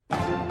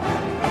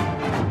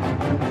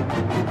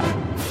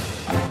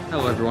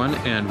Hello, everyone,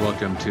 and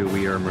welcome to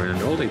We Are Maroon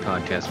and Old, a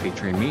podcast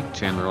featuring me,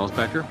 Chandler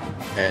Olsbecker.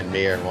 And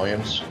me, Aaron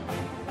Williams.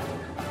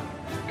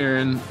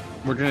 Aaron,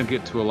 we're going to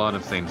get to a lot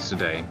of things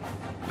today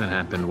that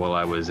happened while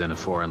I was in a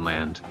foreign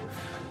land.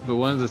 But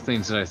one of the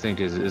things that I think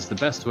is the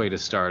best way to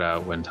start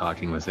out when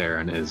talking with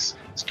Aaron is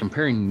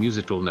comparing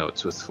musical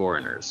notes with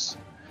foreigners.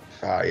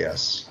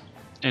 Yes.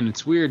 And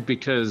it's weird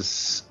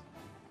because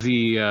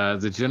the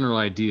general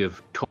idea of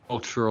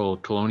cultural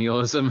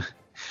colonialism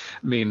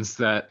means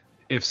that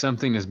if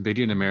something is big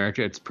in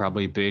America, it's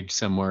probably big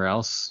somewhere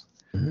else.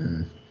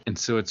 Mm. And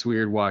so it's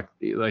weird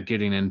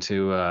getting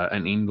into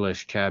an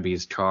English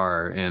cabbie's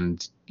car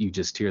and you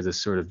just hear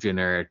this sort of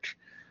generic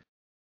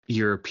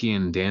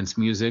European dance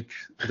music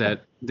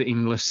that the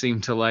English seem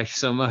to like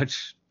so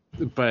much.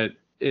 But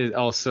it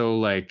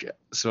also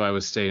so I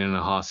was staying in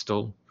a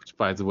hostel, which,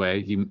 by the way,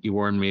 you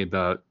warned me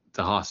about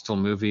the Hostel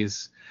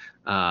movies.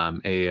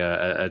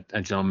 A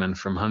gentleman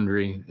from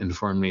Hungary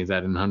informed me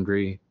that in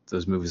Hungary,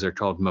 those movies are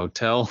called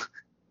Motel.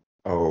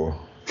 Oh,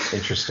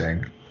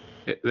 interesting.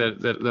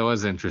 That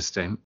was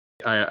interesting.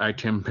 I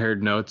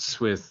compared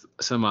notes with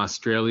some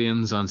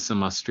Australians on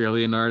some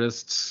Australian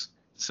artists.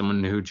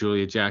 Someone knew who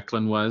Julia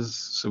Jacklin was.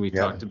 So we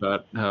talked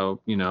about how,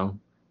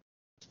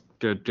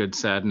 good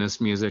sadness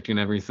music and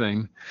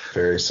everything.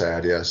 Very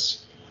sad,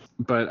 yes.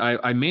 But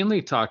I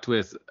mainly talked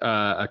with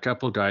a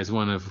couple guys,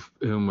 one of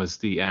whom was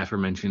the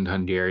aforementioned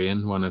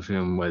Hungarian, one of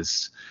whom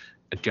was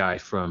a guy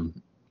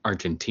from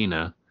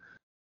Argentina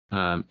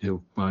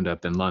who wound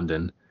up in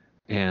London.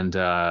 And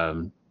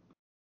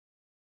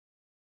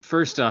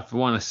first off, I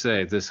want to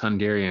say this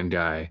Hungarian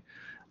guy,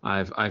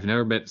 I've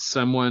never met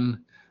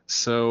someone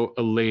so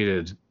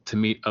elated to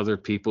meet other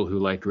people who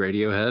like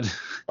Radiohead.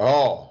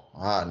 Oh,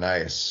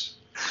 nice.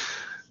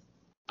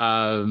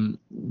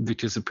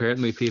 Because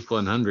apparently people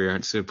in Hungary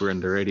aren't super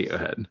into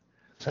Radiohead.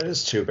 That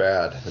is too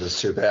bad. It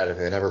is too bad. If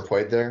they never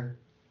played there?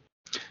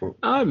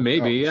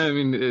 Maybe. Oh. I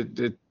mean,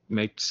 it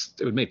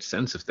would make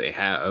sense if they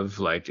have.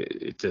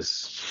 It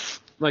just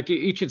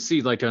you could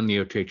see on the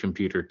OK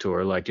Computer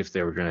tour, if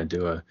they were going to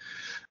do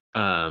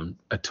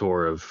a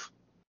tour of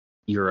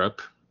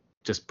Europe,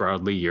 just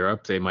broadly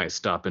Europe, they might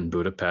stop in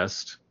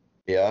Budapest.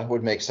 Yeah,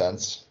 would make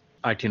sense.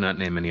 I cannot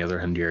name any other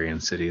Hungarian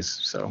cities,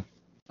 so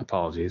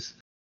apologies.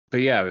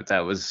 But yeah,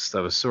 that was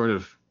sort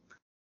of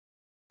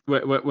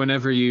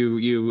whenever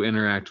you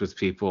interact with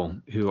people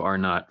who are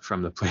not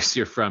from the place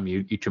you're from,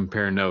 you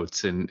compare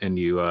notes and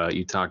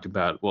you talked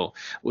about, well,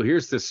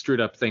 here's this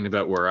screwed up thing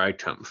about where I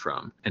come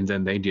from, and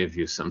then they give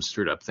you some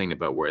screwed up thing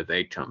about where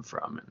they come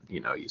from, and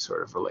you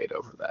sort of relate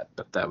over that.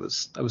 But that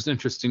was an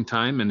interesting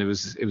time, and it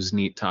was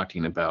neat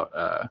talking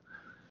about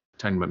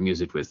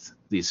music with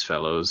these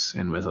fellows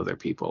and with other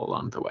people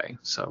along the way.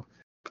 So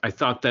I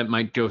thought that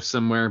might go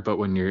somewhere, but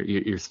when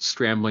you're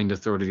scrambling to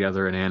throw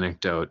together an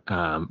anecdote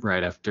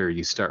right after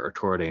you start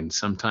recording,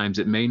 sometimes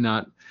it may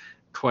not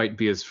quite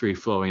be as free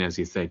flowing as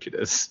you think it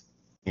is.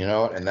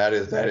 And that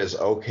is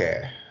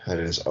okay. That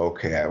is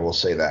okay. I will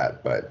say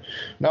that. But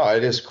no,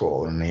 it is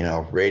cool. And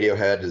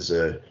Radiohead is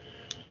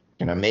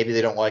maybe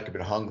they don't like it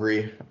in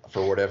Hungary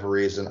for whatever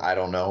reason. I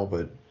don't know,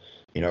 but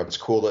it's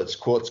cool. It's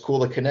cool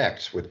to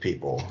connect with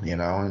people. And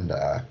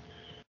I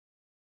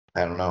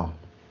don't know.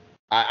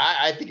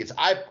 I think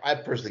I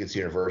personally think it's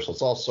universal.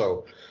 It's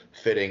also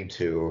fitting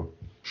to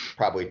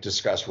probably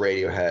discuss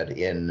Radiohead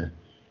in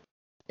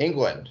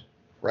England,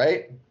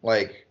 right?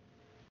 It's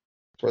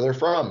where they're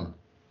from.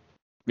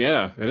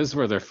 Yeah, it is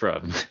where they're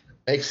from.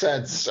 Makes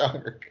sense.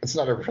 It's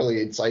not a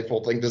really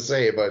insightful thing to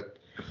say, but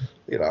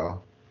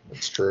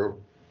it's true.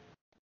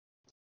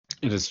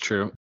 It is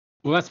true.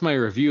 Well, that's my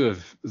review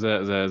of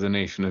the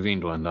nation of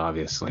England.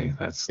 Obviously,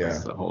 that's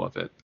the whole of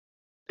it.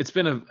 It's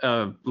been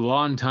a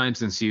long time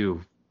since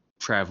you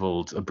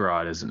traveled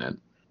abroad, isn't it?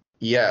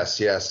 Yes,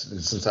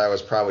 since I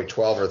was probably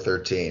 12 or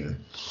 13.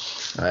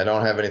 I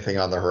don't have anything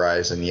on the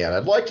horizon yet.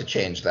 I'd like to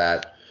change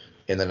that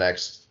in the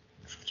next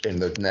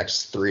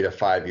 3 to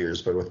 5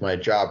 years, but with my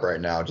job right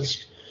now,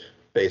 just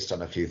based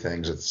on a few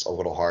things, it's a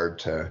little hard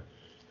to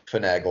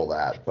finagle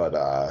that, but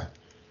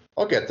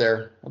I'll get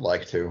there. I'd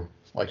like to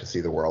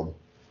see the world.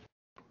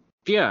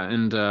 Yeah,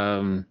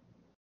 and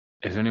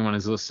if anyone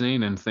is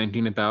listening and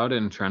thinking about it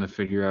and trying to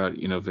figure out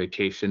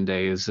vacation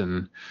days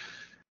and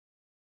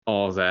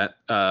all of that,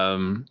 I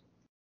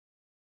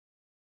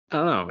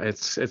don't know,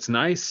 it's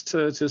nice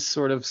to just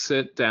sort of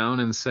sit down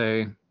and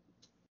say,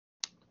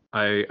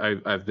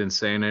 I've been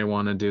saying I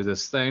want to do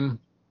this thing,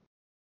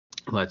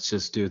 let's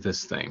just do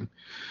this thing,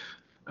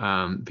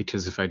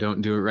 because if I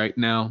don't do it right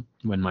now,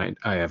 when might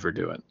I ever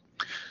do it?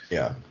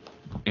 Yeah.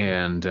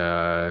 And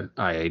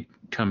I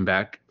come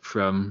back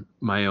from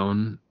my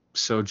own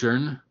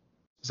sojourn.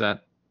 Is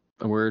that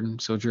a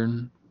word,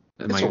 sojourn?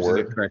 Am I using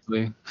it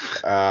correctly?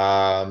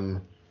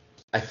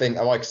 I think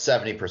I'm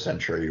 70%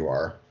 sure you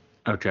are.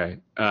 Okay.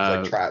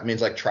 It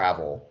means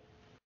travel.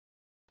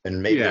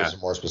 And maybe there's a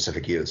more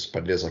specific use,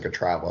 but it is a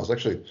travel. I was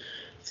actually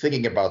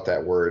thinking about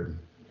that word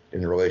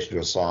in relation to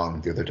a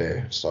song the other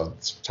day, so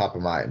it's top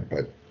of mind.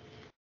 But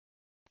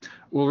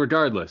well,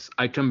 regardless,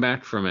 I come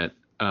back from it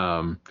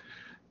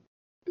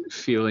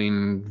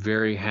feeling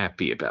very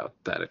happy about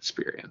that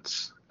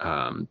experience.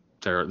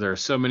 There are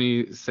so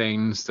many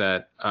things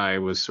that I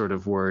was sort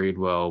of worried.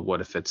 Well,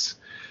 what if it's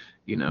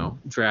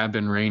drab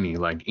and rainy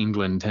like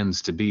England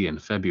tends to be in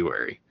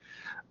February?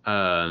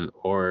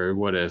 Or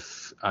what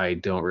if I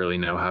don't really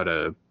know how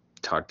to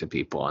talk to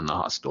people in the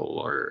hostel?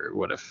 Or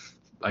what if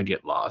I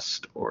get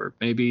lost? Or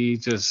maybe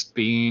just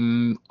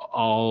being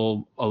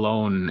all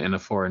alone in a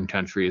foreign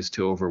country is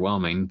too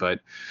overwhelming. But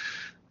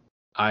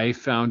I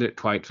found it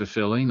quite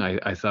fulfilling.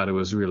 I thought it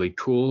was really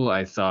cool.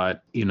 I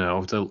thought,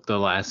 the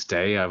last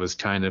day I was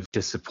kind of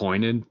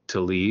disappointed to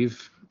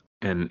leave,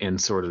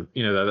 and sort of,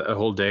 the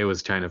whole day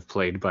was kind of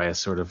plagued by a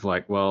sort of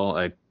like, well,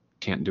 I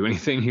can't do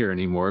anything here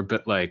anymore.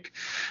 But like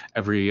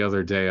every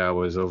other day I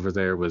was over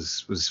there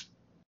was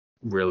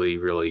really,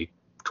 really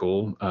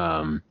cool.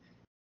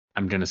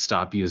 I'm going to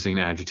stop using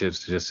adjectives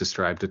to just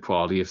describe the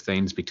quality of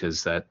things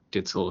because that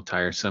gets a little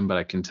tiresome, but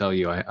I can tell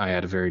you I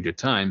had a very good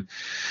time.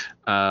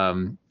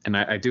 And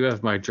I do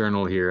have my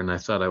journal here, and I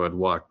thought I would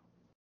walk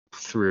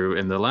through.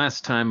 And the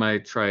last time I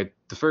tried,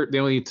 the first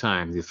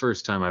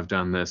time I've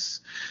done this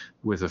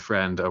with a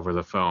friend over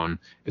the phone,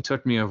 it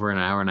took me over an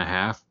hour and a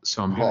half.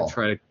 So I'm going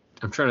to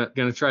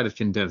try to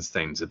condense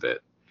things a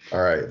bit.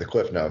 All right, the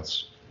Cliff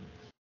Notes.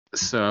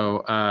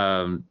 So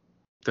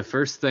the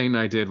first thing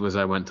I did was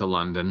I went to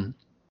London,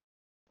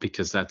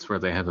 because that's where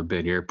they have a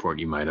big airport,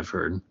 you might have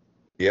heard.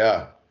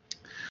 Yeah.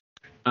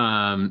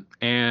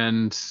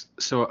 And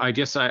so I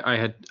guess I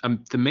had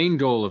the main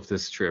goal of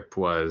this trip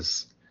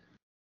was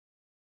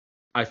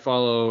I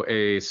follow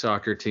a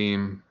soccer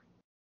team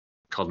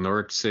called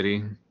Norwich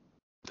City.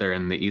 They're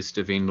in the east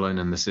of England,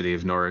 in the city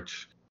of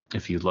Norwich.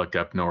 If you look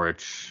up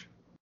Norwich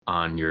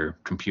on your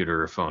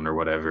computer or phone or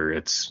whatever,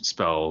 it's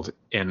spelled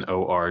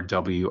Norwich.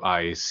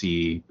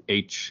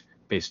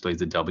 Basically,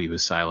 the W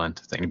is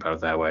silent. Think about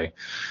it that way,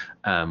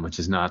 which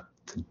is not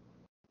the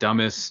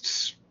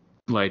dumbest,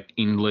 like,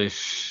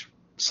 English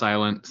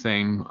silent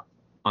thing.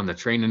 On the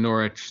train in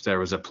Norwich, there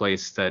was a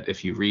place that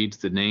if you read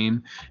the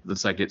name, it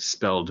looks like it's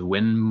spelled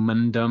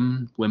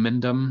Wimendum,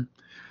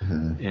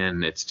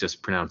 and it's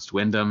just pronounced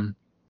Wyndham.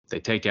 They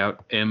take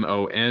out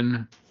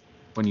MON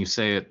when you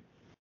say it.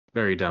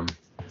 Very dumb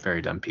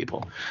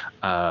people.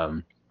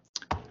 But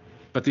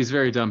these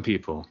very dumb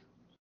people,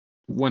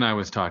 when I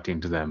was talking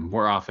to them,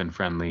 were often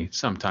friendly,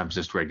 sometimes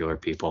just regular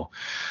people.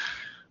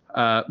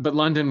 But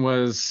London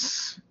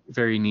was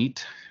very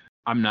neat.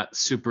 I'm not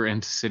super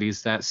into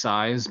cities that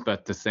size,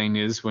 but the thing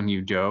is, when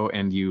you go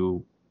and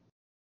you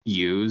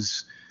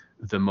use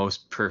the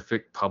most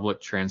perfect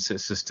public transit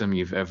system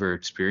you've ever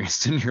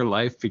experienced in your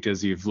life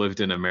because you've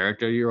lived in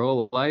America your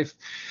whole life.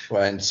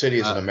 Well, and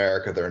cities in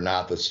America, they're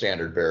not the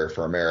standard bearer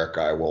for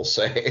America, I will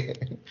say.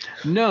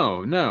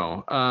 No.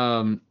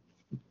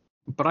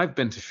 But I've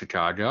been to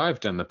Chicago. I've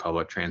done the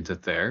public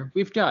transit there.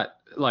 We've got,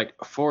 like,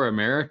 for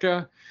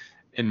America,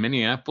 in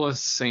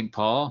Minneapolis, St.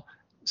 Paul,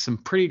 some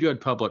pretty good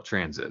public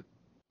transit,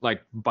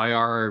 like by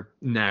our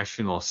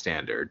national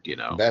standard,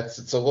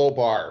 It's a low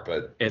bar,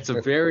 but it's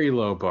a very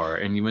low bar.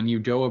 And when you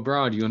go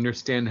abroad, you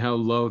understand how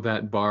low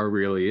that bar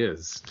really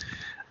is.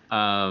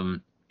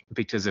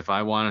 Because if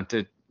I wanted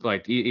to,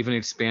 like, even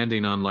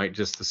expanding on, like,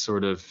 just the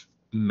sort of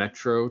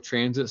metro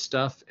transit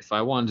stuff, if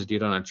I wanted to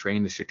get on a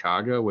train to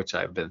Chicago, which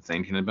I've been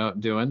thinking about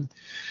doing,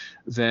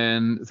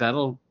 then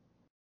that'll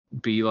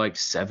be like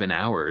 7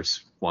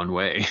 hours one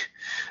way.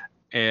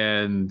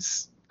 And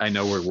I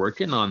know we're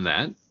working on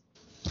that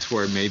to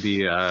where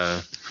maybe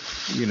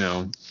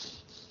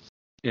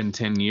in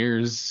 10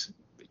 years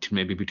it can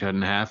maybe be cut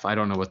in half. I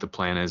don't know what the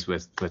plan is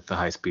with the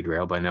high-speed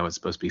rail, but I know it's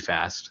supposed to be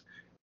fast,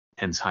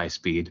 hence high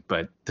speed.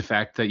 But the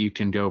fact that you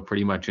can go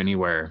pretty much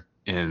anywhere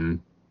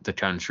in the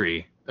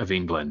country of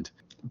England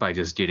by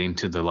just getting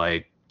to the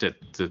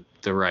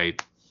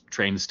right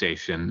train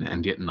station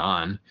and getting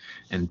on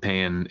and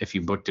paying, if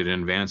you booked it in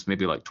advance,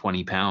 maybe like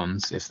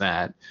 £20, if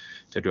that,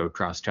 to go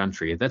cross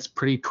country, that's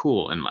pretty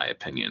cool in my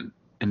opinion.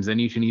 And then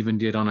you can even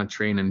get on a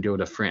train and go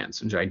to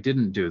France, which I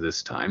didn't do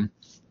this time.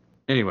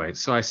 Anyway,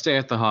 so I stay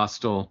at the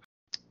hostel,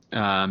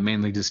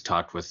 mainly just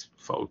talked with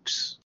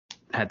folks,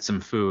 had some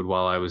food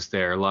while I was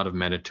there, a lot of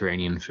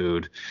Mediterranean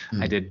food.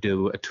 I did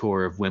do a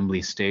tour of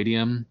Wembley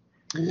Stadium.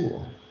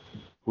 Ooh.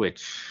 The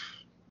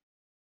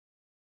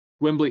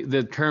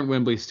current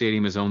Wembley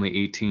Stadium is only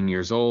 18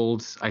 years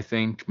old, I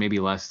think, maybe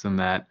less than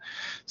that.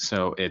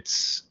 So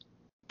it's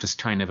just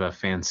kind of a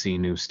fancy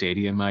new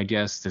stadium, I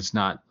guess. It's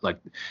not like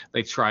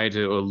they try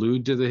to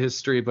allude to the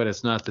history, but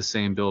it's not the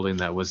same building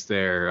that was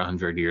there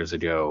 100 years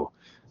ago.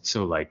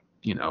 So, like,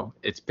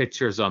 it's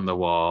pictures on the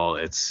wall,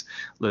 it's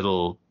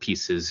little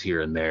pieces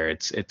here and there.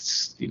 It's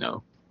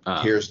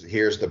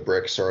here's the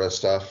brick sort of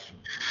stuff.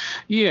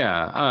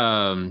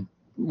 Yeah.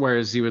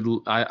 Whereas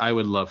I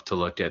would love to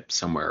look at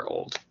somewhere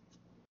old.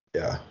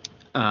 Yeah.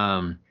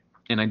 And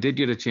I did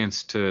get a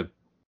chance to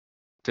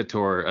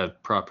tour a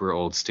proper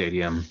old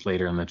stadium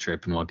later in the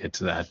trip, and we'll get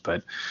to that.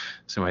 But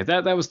so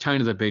anyway, that was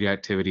kind of the big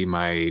activity.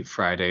 My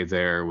Friday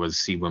there was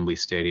see Wembley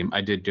Stadium.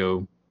 I did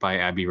go by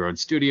Abbey Road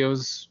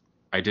Studios.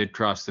 I did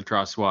cross the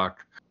crosswalk.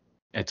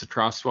 It's a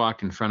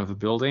crosswalk in front of a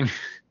building.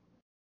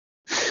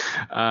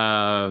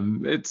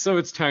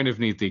 It's kind of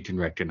neat that you can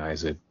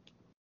recognize it,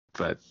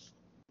 but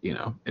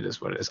it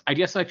is what it is. I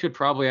guess I could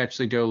probably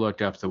actually go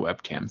look up the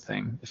webcam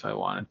thing if I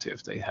wanted to,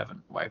 if they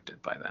haven't wiped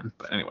it by then.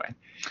 But anyway,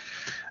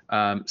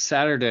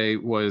 Saturday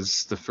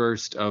was the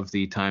first of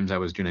the times I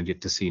was going to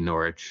get to see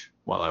Norwich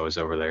while I was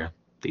over there,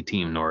 the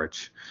team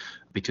Norwich,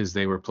 because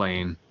they were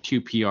playing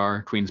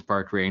QPR, Queen's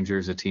Park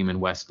Rangers, a team in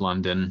West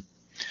London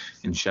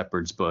in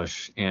Shepherd's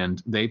Bush,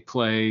 and they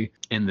play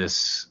in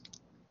this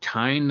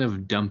kind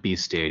of dumpy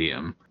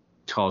stadium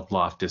called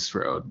Loftus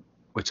Road,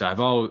 which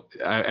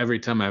every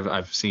time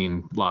I've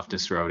seen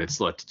Loftus Road, it's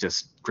looked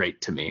just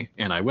great to me,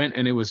 and I went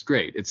and it was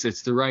great.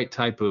 It's the right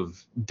type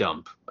of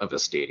dump of a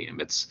stadium.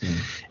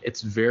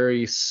 It's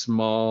very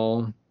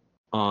small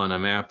on a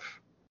map,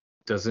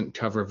 doesn't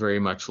cover very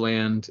much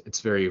land.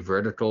 It's very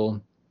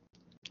vertical.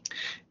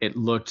 It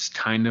looks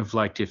kind of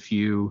like if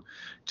you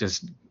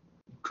just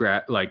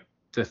like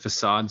the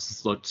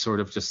facades looked sort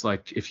of just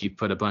like if you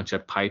put a bunch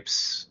of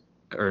pipes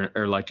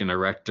or like an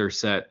erector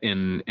set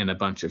in a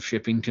bunch of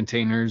shipping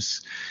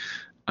containers.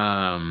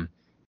 The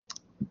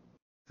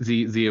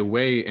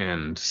away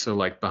end, so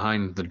like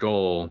behind the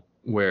goal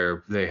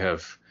where they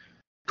have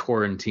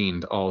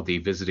quarantined all the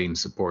visiting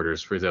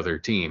supporters for the other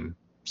team,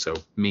 so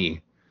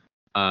me,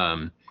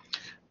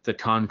 the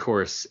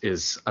concourse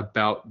is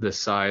about the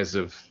size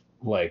of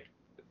like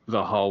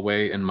the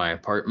hallway in my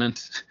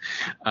apartment,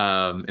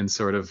 in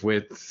sort of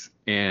width,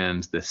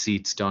 and the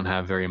seats don't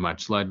have very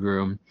much leg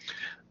room.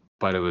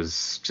 But it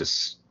was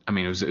just,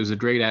 it was a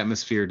great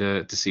atmosphere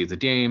to see the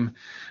game.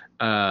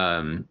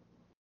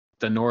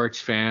 The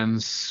Norwich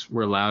fans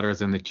were louder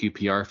than the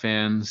QPR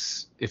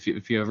fans. If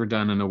you ever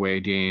done an away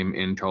game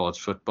in college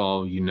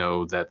football, you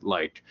know that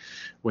like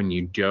when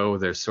you go,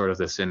 there's sort of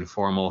this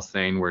informal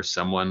thing where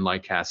someone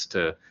like has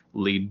to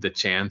lead the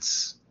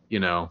chants,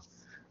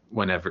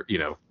 whenever,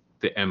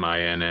 the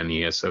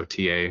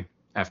MINNESOTA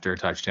after a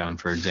touchdown,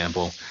 for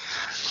example.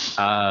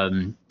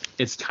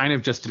 It's kind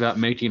of just about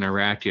making a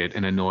racket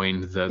and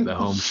annoying the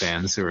home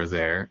fans who are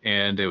there.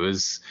 And it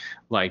was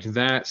like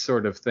that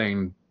sort of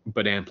thing,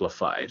 but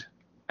amplified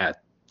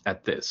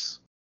at this.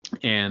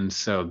 And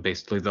so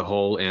basically the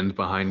whole end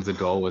behind the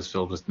goal was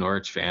filled with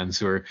Norwich fans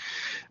who were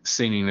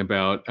singing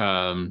about,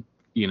 how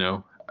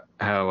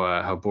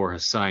Borja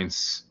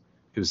Sainz,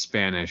 who's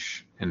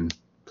Spanish and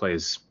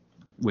plays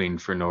wing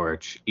for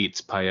Norwich,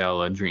 eats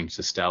paella, drinks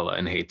Estella,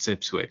 and hates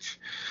Ipswich.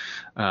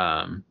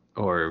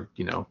 Or,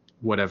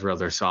 whatever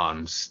other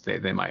songs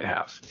they might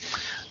have.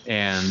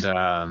 And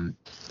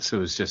so it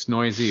was just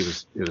noisy.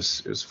 It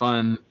was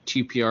fun.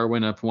 QPR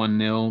went up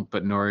 1-0,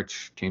 but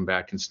Norwich came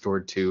back and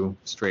scored 2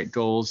 straight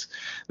goals.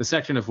 The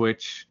second of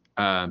which,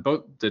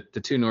 both the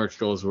 2 Norwich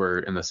goals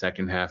were in the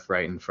second half,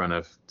 right in front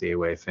of the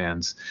away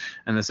fans.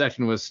 And the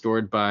second was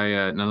scored by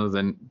none other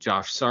than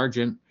Josh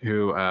Sargent,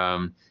 who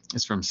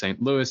is from St.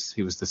 Louis.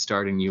 He was the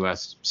starting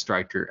U.S.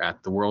 striker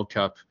at the World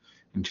Cup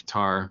in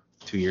Qatar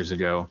 2 years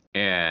ago,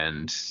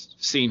 and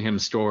seeing him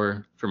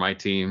score for my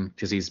team,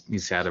 because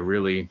he's had a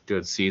really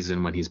good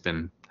season when he's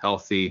been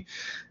healthy.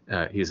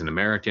 He's an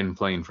American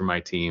playing for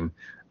my team,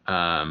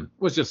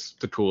 was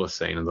just the coolest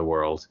thing in the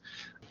world.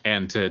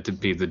 And to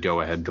be the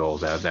go-ahead goal,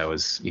 that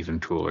was even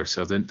cooler.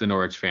 So the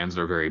Norwich fans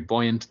were very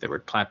buoyant. They were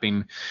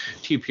clapping.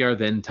 QPR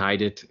then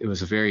tied it. It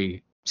was a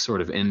very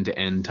sort of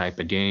end-to-end type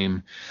of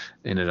game.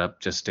 Ended up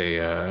just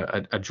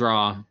a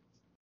draw,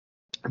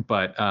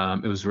 but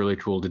it was really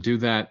cool to do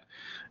that.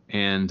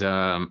 And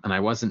I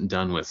wasn't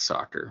done with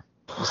soccer,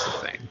 was the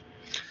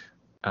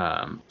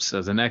thing.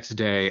 So the next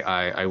day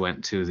I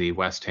went to the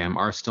West Ham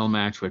Arsenal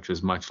match, which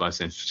was much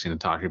less interesting to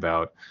talk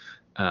about.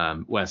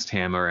 West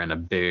Ham are in a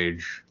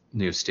big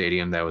new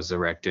stadium that was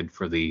erected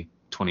for the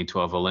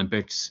 2012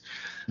 Olympics.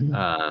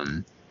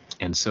 And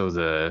so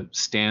the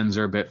stands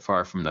are a bit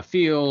far from the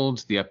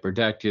field. The upper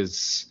deck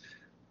is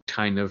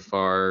kind of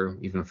far,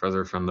 even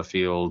further from the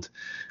field.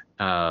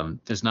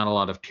 There's not a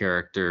lot of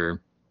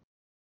character.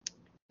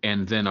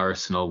 And then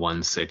Arsenal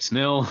won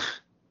 6-0.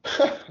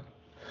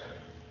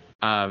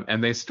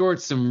 And they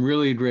scored some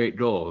really great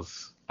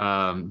goals.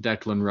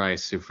 Declan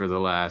Rice, who for the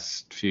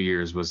last few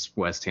years was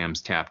West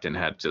Ham's captain,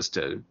 had just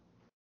a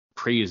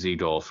crazy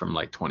goal from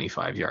like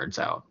 25 yards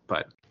out.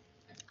 But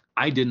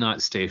I did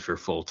not stay for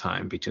full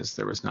time because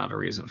there was not a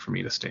reason for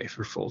me to stay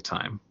for full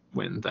time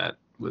when that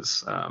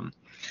was the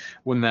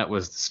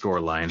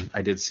scoreline.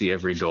 I did see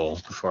every goal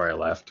before I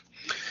left.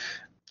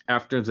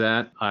 After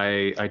that,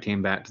 I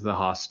came back to the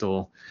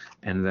hostel,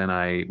 and then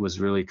I was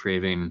really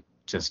craving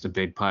just a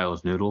big pile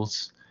of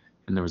noodles,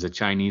 and there was a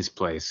Chinese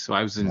place. So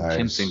I was in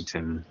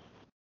Kensington.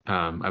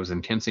 I was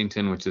in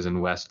Kensington, which is in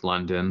West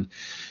London,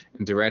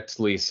 and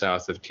directly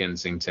south of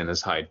Kensington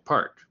is Hyde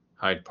Park.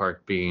 Hyde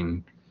Park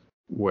being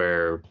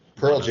where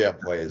Pearl Jam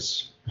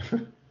plays.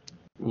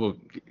 Well,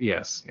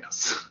 yes.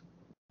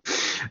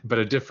 But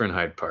a different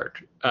Hyde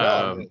Park.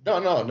 No.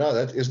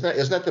 That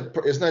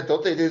isn't that.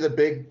 Don't they do the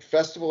big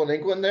festival in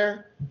England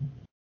there?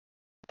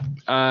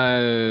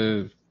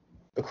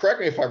 Correct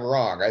me if I'm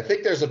wrong. I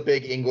think there's a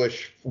big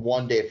English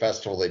one-day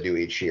festival they do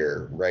each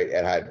year, right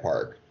at Hyde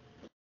Park.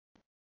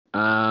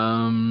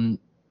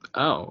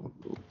 Oh,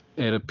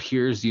 it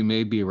appears you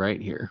may be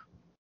right here.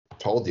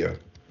 Told you.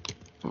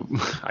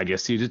 I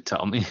guess you did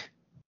tell me.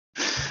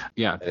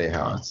 Yeah.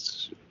 Anyhow.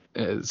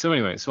 So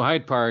anyway, so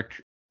Hyde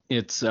Park,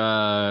 it's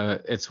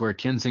where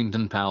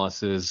Kensington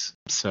Palace is.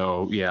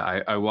 So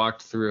yeah, I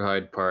walked through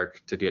Hyde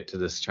Park to get to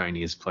this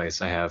Chinese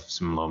place. I have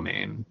some lo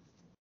mein.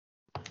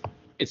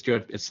 It's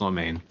good. It's lo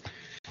mein.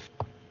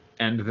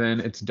 And then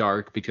it's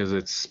dark because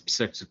it's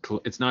 6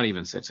 o'clock. It's not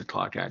even 6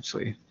 o'clock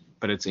actually,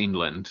 but it's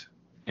England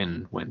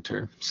in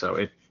winter.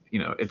 So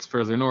it's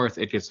further north.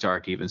 It gets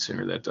dark even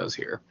sooner than it does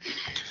here.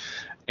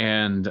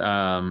 And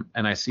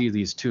I see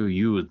these two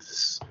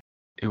youths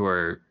who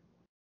are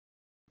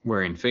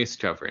wearing face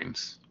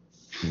coverings.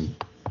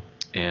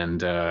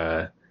 And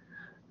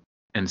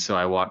so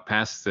I walk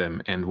past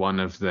them, and one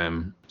of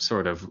them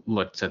sort of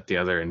looks at the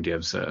other and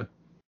gives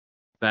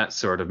that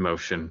sort of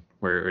motion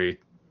where he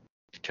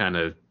kind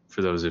of,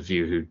 for those of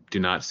you who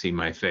do not see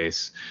my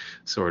face,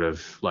 sort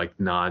of like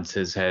nods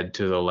his head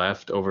to the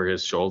left over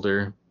his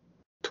shoulder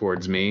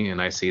towards me,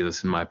 and I see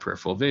this in my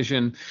peripheral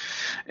vision,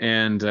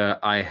 and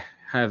I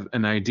have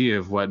an idea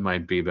of what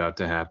might be about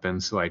to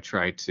happen, so I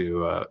try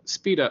to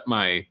speed up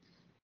my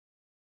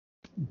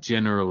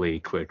generally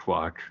quick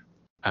walk,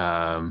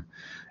 and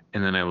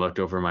then I looked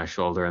over my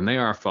shoulder, and they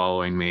are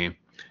following me,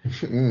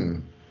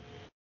 and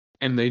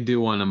they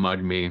do want to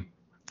mug me.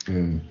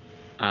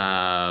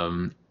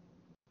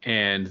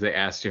 And they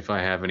asked if I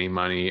have any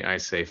money. I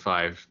say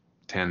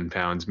 5-10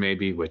 pounds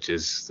maybe, which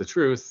is the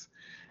truth.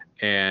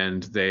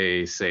 And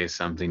they say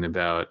something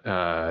about,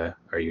 are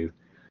you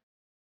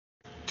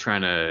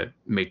trying to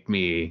make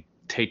me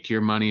take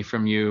your money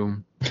from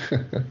you?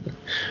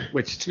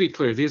 Which, to be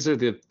clear, these are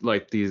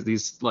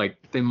these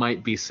they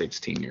might be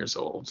 16 years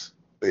old.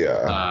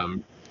 Yeah.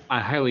 I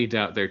highly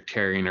doubt they're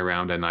carrying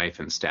around a knife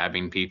and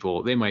stabbing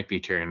people. They might be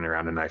carrying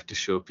around a knife to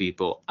show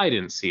people. I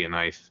didn't see a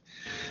knife.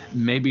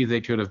 Maybe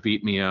they could have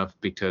beat me up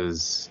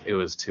because it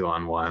was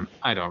 2-on-1.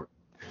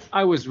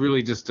 I was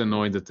really just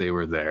annoyed that they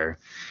were there.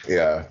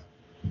 Yeah.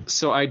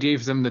 So I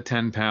gave them the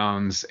 10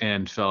 pounds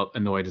and felt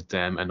annoyed at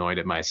them, annoyed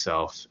at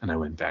myself, and I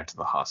went back to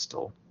the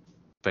hostel.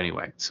 But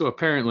anyway, so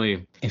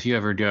apparently, if you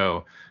ever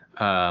go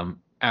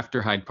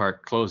after Hyde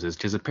Park closes,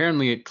 because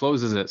apparently it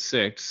closes at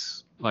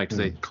 6,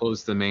 they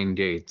close the main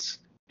gates,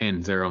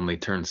 and there are only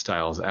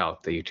turnstiles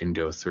out that you can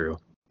go through.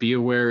 Be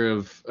aware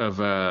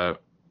of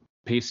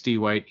pasty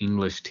white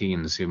English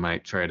teens who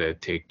might try to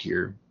take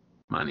your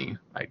money,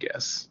 I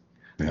guess.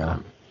 Yeah.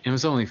 It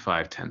was only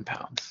 5-10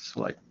 pounds.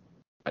 So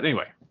but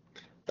anyway.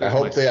 I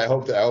hope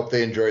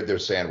they enjoyed their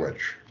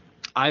sandwich.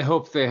 I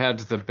hope they had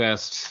the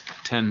best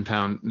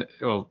 10-pound,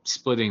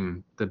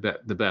 splitting the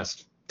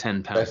best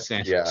 10-pound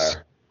sandwich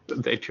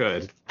that they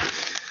could.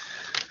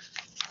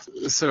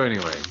 So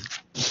anyway,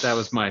 that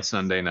was my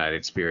Sunday night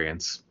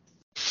experience.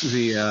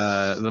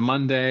 The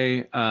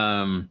Monday,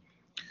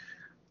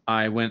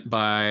 I went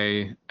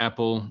by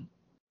Apple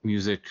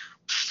Music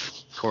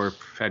Corp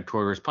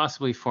headquarters,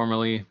 possibly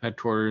formerly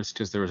headquarters,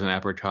 because there was an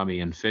Abercrombie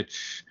and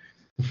Fitch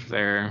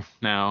there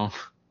now.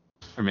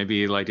 Or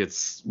maybe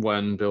it's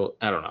one build.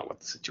 I don't know what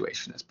the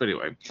situation is. But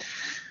anyway,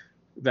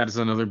 that is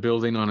another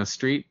building on a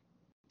street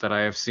that I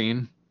have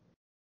seen.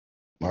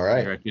 All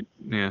right.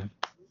 Yeah.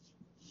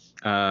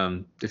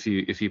 If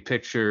you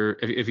picture,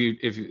 if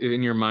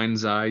in your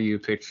mind's eye you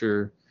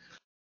picture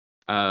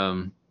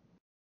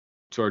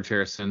George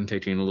Harrison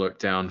taking a look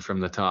down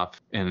from the top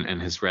in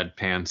his red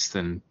pants,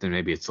 then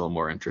maybe it's a little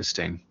more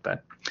interesting.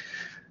 But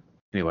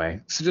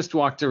anyway, so just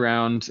walked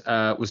around.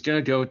 Was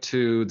gonna go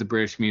to the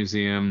British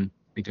Museum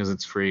because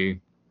it's free,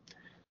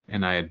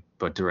 and I had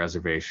booked a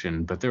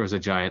reservation, but there was a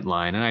giant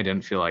line, and I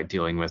didn't feel like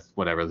dealing with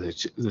whatever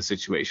the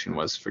situation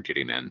was for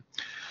getting in.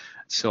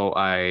 So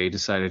I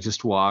decided to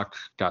just walk,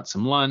 got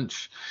some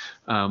lunch,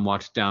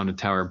 walked down to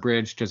Tower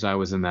Bridge because I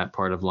was in that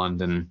part of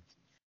London,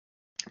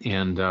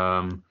 and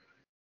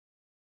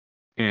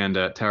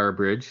Tower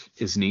Bridge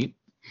is neat.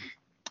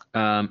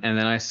 And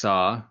then I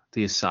saw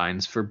these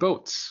signs for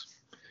boats.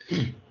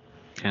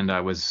 And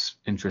I was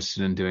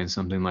interested in doing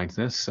something like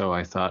this, so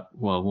I thought,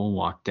 well, we'll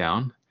walk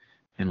down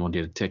and we'll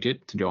get a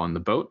ticket to go on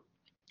the boat.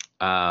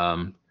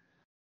 And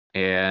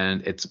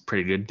it's a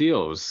pretty good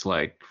deal. It was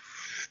like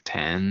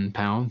 10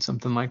 pounds,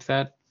 something like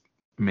that.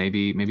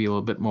 Maybe a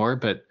little bit more,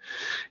 but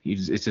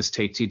it just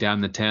takes you down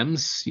the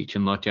Thames. You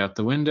can look out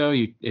the window.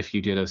 If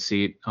you get a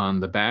seat on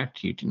the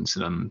back, you can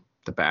sit on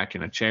the back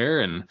in a chair,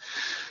 and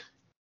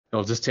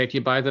it'll just take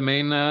you by the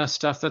main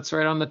stuff that's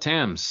right on the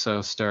Thames.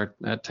 So start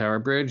at Tower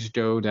Bridge,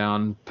 go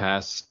down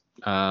past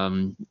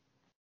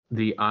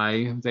the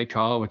Eye, they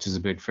call it, which is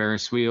a big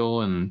Ferris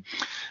wheel, and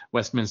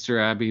Westminster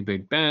Abbey,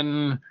 Big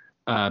Ben,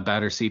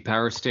 Battersea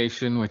Power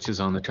Station, which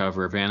is on the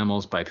cover of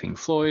Animals by Pink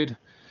Floyd.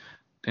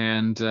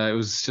 And it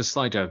was just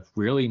like a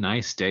really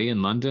nice day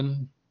in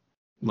London,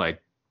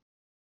 like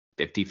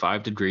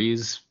 55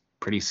 degrees,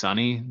 pretty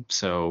sunny.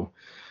 So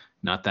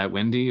not that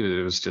windy.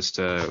 It was just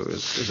it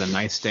was a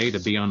nice day to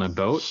be on a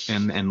boat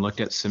and look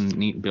at some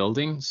neat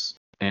buildings,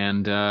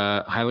 and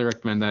highly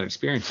recommend that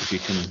experience if you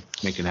can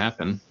make it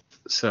happen.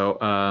 So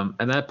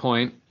at that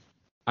point,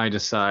 I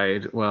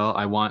decide, well,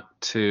 I want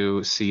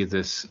to see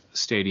this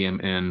stadium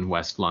in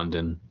West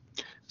London.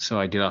 So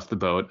I get off the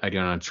boat, I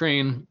get on a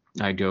train,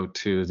 I go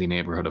to the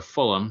neighborhood of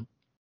Fulham,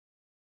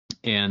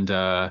 and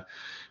So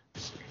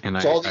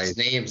all these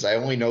names, I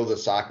only know the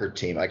soccer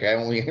team. Like I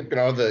only you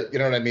know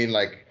what I mean?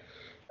 Like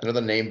I know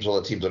the names of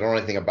all the teams. I don't know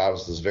anything about it.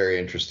 So this is very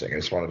interesting. I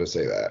just wanted to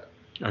say that.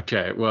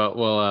 Okay,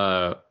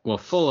 well,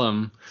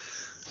 Fulham,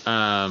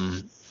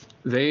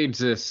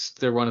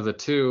 they're one of the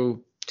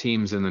two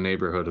teams in the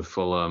neighborhood of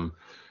Fulham.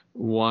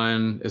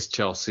 One is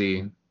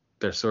Chelsea.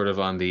 They're sort of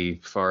on the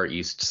far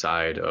east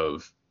side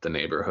of the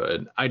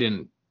neighborhood. I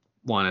didn't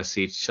want to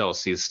see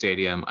Chelsea's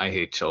stadium. I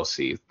hate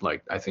Chelsea.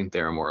 Like, I think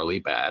they're morally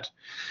bad.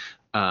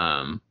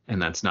 And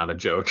that's not a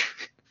joke.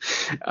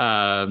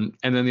 And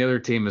then the other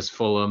team is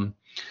Fulham,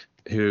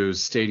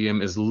 whose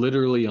stadium is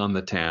literally on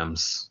the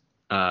Thames.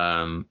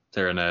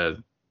 They're in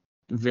a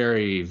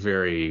very,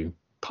 very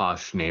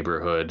posh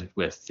neighborhood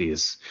with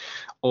these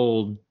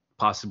old,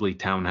 possibly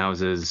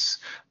townhouses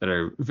that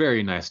are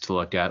very nice to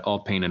look at, all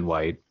painted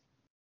white.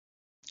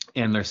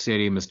 And their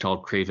stadium is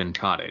called Craven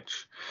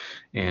Cottage.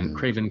 And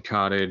Craven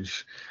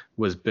Cottage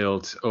was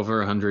built over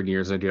 100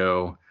 years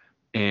ago.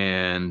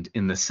 And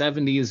in the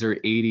 70s or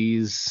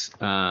 80s,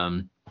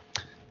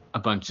 a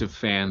bunch of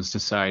fans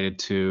decided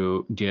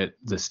to get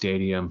the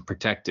stadium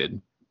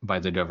protected by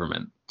the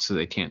government so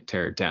they can't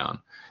tear it down.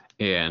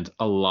 And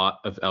a lot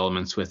of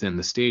elements within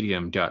the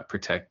stadium got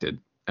protected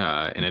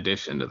in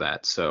addition to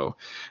that. So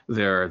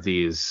there are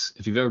these,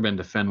 if you've ever been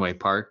to Fenway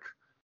Park,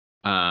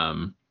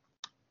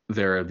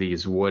 there are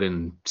these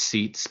wooden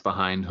seats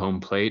behind home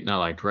plate, not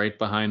like right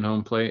behind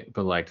home plate,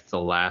 but like the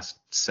last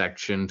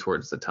section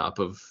towards the top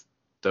of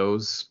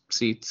those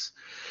seats.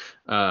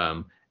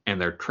 And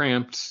they're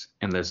cramped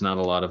and there's not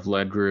a lot of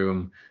leg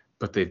room,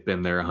 but they've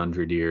been there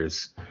 100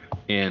 years.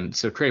 And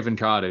so Craven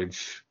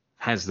Cottage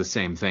has the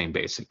same thing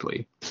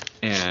basically.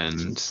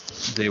 And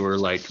they were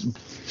like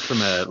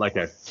from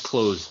a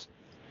closed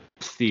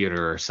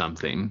theater or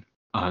something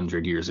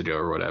 100 years ago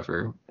or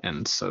whatever.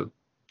 And so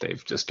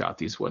they've just got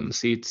these wooden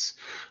seats,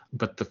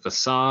 but the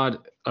facade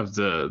of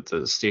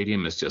the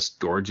stadium is just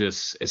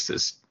gorgeous. It's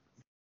this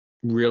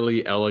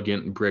really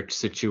elegant brick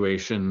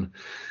situation.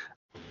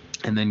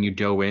 And then you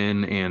go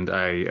in, and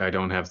I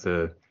don't have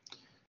I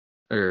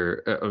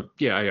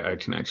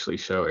can actually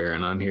show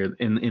Aaron on here.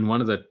 In one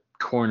of the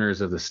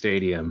corners of the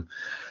stadium,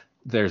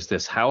 there's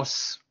this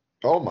house.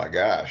 Oh my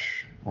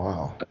gosh!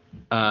 Wow.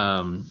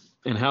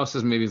 And house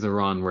is maybe the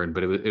wrong word,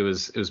 but it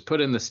was put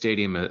in the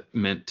stadium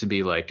meant to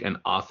be like an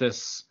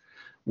office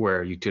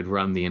where you could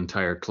run the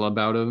entire club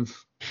out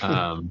of.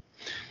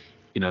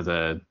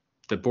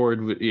 The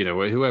board would,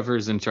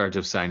 whoever's in charge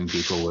of signing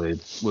people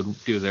would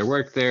do their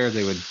work there.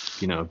 They would,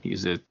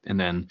 use it. And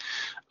then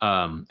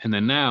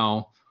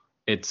now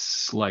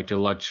it's like a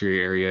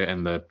luxury area.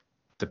 And the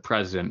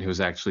president,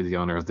 who's actually the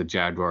owner of the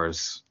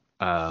Jaguars,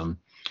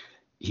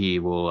 he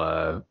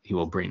will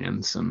bring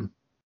in some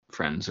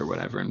friends or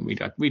whatever. And we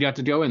got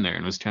to go in there,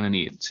 and it was kind of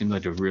neat. It seemed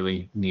like a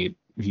really neat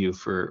view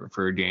for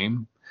a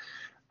game.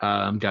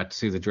 Got to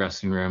see the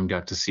dressing room,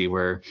 got to see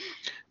where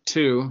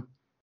two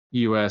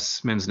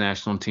U.S. men's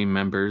national team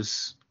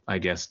members, I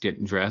guess,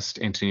 get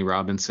dressed, Anthony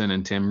Robinson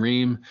and Tim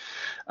Ream.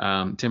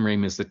 Tim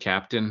Ream is the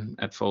captain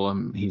at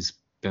Fulham. He's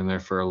been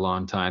there for a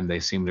long time. They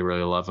seem to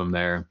really love him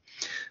there.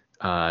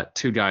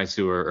 Two guys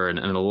who are in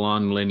a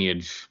long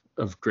lineage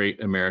of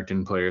great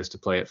American players to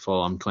play at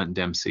Fulham. Clint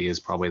Dempsey is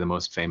probably the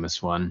most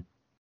famous one.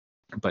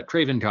 But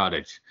Craven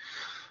Cottage,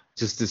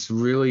 just this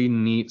really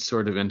neat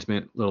sort of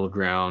intimate little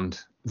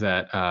ground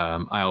that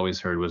I always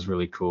heard was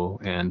really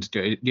cool. And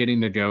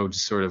getting to go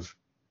just sort of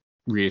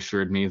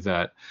reassured me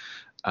that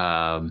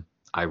I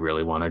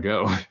really want to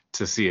go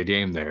to see a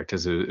game there,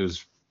 because it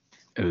was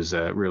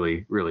a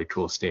really, really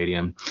cool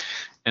stadium.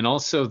 And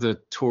also the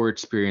tour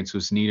experience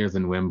was neater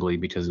than Wembley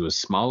because it was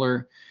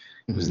smaller.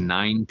 It was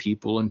 9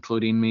 people,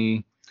 including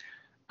me.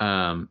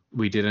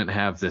 We didn't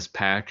have this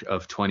pack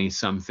of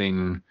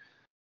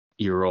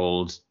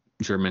 20-something-year-old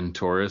German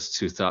tourists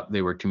who thought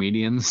they were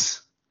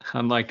comedians,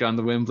 unlike on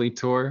the Wembley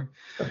tour.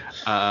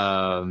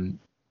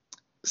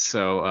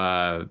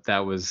 So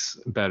that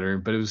was better,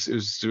 but it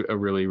was a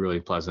really, really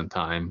pleasant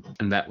time.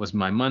 And that was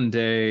my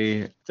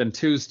Monday. Then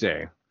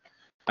Tuesday,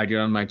 I get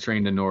on my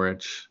train to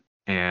Norwich,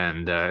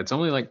 and it's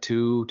only like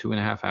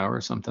 2.5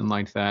 hours, something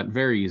like that.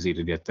 Very easy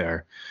to get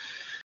there.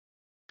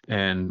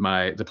 And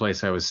the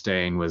place I was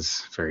staying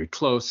was very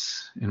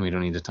close, and we don't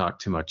need to talk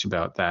too much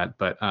about that.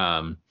 But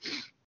I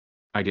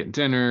get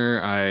dinner.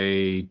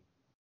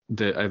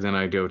 Then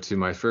I go to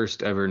my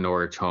first ever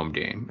Norwich home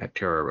game at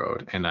Carrow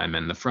Road, and I'm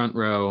in the front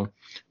row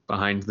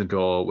behind the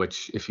goal,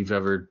 which if you've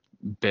ever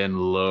been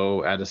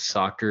low at a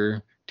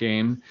soccer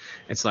game,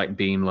 it's like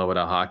being low at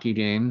a hockey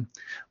game.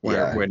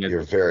 When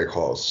you're very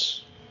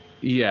close.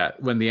 Yeah,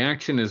 when the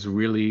action is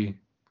really,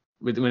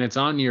 when it's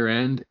on your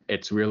end,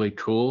 it's really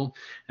cool.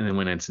 And then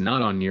when it's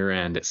not on your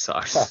end, it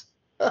sucks.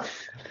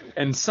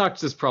 And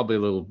sucks is probably a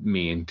little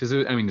mean, because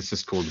it's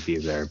just cool to be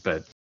there,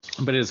 but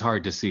it is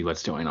hard to see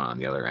what's going on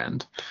the other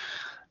end.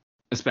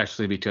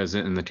 especially because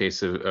in the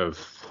case of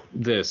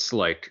this,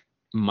 like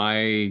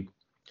my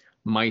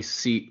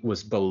seat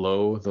was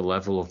below the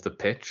level of the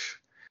pitch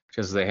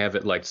because they have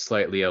it like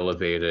slightly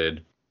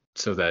elevated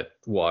so that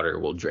water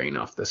will drain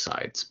off the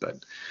sides. But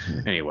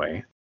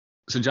anyway,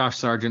 so Josh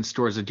Sargent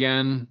scores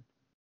again,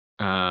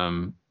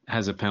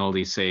 has a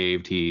penalty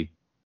saved. He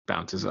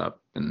bounces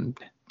up and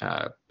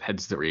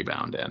heads the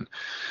rebound in.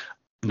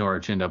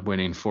 Norwich end up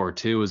winning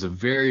 4-2. It was a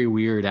very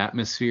weird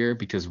atmosphere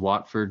because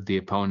Watford, the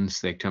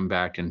opponents, they come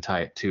back and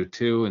tie it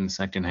 2-2 in the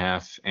second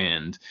half.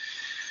 And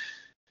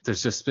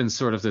there's just been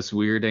sort of this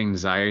weird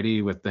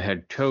anxiety with the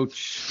head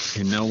coach,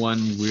 who no one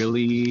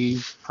really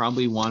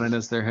probably wanted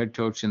as their head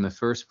coach in the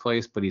first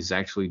place, but he's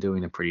actually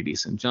doing a pretty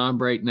decent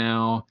job right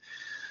now.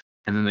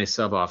 And then they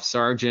sub off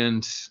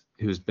Sargent,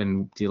 who's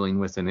been dealing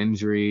with an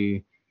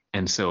injury.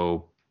 And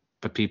so,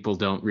 but people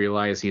don't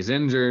realize he's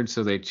injured,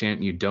 so they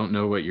chant, "You don't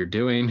know what you're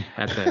doing"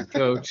 at the head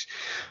coach,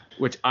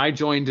 which I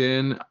joined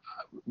in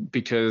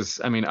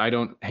because, I mean, I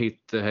don't hate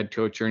the head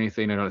coach or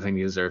anything. I don't think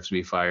he deserves to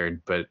be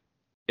fired, but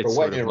it's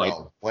sort of like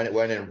when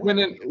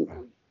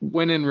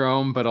in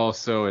Rome, but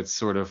also it's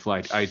sort of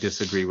like, I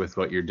disagree with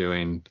what you're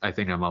doing. I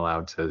think I'm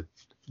allowed to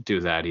do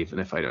that, even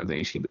if I don't think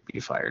he should be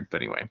fired.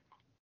 But anyway,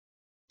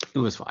 it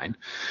was fine.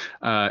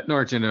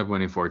 Norwich ended up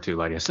winning 4-2.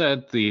 Like I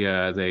said,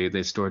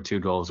 they scored 2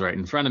 goals right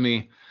in front of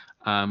me,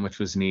 which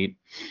was neat.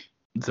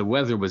 The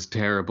weather was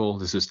terrible.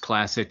 This was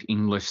classic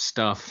English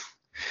stuff.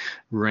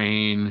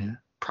 Rain,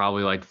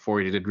 probably like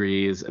 40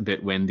 degrees, a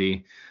bit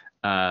windy.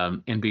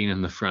 And being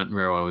in the front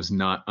row, I was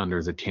not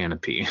under the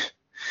canopy.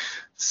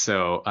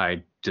 So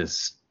I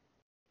just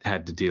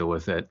had to deal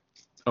with it.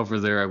 Over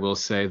there, I will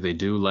say they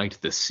do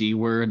like the C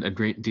word a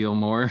great deal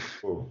more.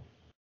 Ooh.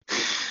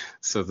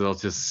 So they'll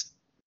just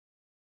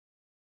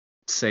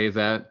say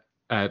that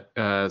at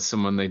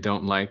someone they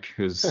don't like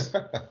who's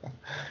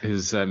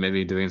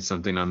maybe doing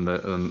something on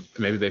the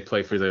maybe they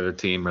play for the other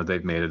team or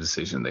they've made a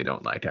decision they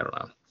don't like. I don't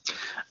know.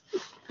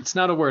 It's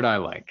not a word I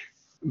like.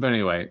 But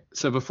anyway,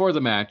 so before the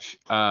match,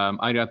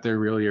 I got there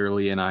really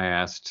early and I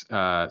asked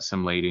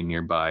some lady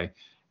nearby,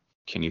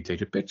 "Can you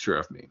take a picture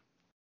of me?"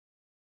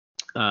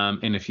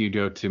 And if you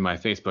go to my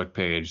Facebook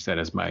page, that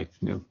is my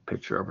new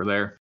picture over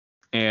there.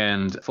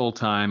 And full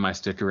time, I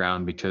stick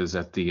around because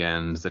at the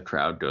end, the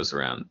crowd goes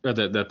around, or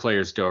the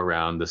players go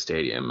around the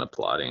stadium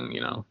applauding,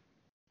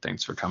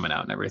 thanks for coming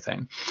out and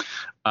everything.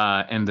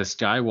 And this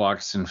guy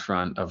walks in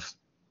front of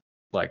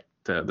like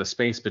the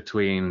space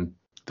between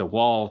the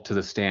wall to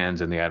the stands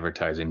and the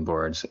advertising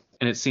boards.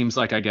 And it seems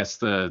like, I guess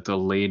the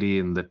lady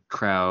in the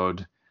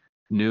crowd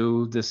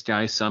knew this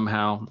guy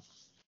somehow.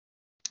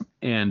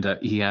 And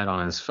he had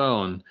on his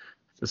phone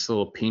this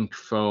little pink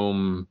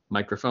foam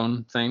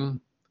microphone thing.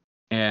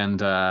 And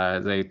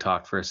they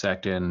talked for a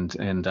second,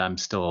 and I'm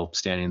still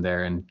standing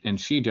there. And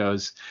she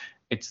goes,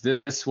 "It's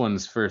this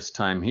one's first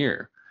time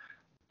here."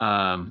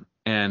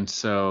 And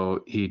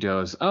so he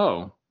goes,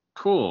 "Oh,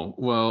 cool.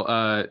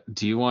 Well,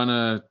 do you want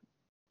to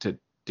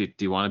do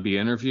you want to be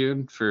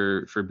interviewed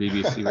for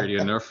BBC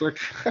Radio Norfolk?"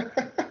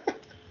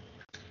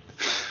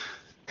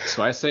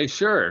 So I say,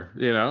 sure,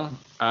 because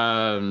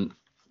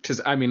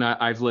I mean,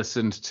 I've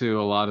listened to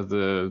a lot of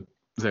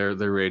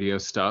their radio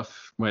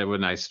stuff.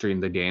 When I stream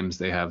the games,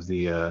 they have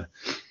the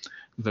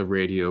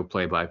radio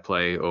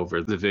play-by-play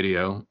over the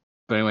video.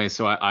 But anyway,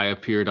 so I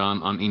appeared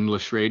on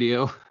English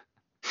radio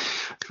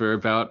for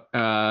about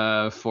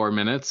 4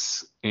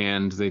 minutes,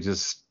 and they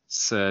just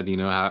said,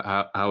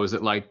 how is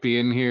it like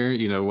being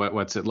here?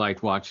 What's it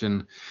like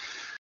watching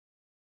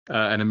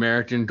an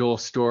American goal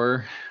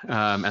scorer?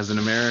 As an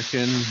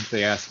American,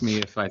 they asked me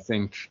if I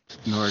think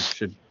Norwich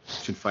should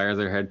fire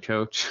their head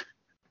coach.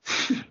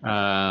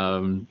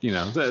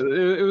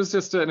 It was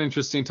just an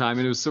interesting time,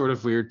 and it was sort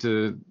of weird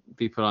to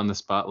be put on the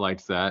spot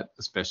like that,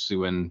 especially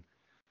when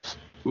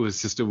it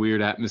was just a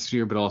weird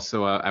atmosphere, but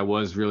also I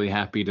was really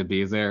happy to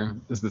be there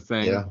is the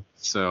thing. Yeah.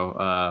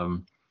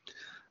 So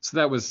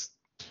that was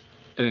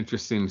an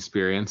interesting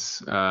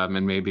experience.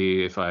 And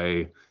maybe if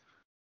I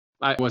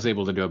was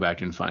able to go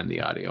back and find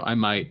the audio, I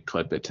might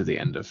clip it to the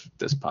end of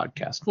this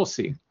podcast. We'll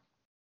see.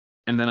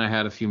 And then I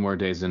had a few more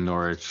days in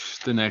Norwich.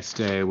 The next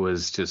day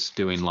was just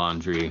doing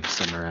laundry,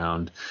 sitting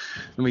around.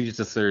 And we get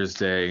to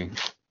Thursday.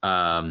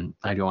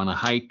 I go on a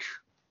hike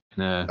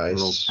in a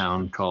little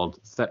town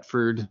called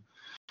Thetford.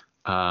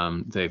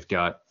 They've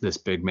got this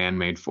big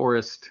man-made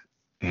forest,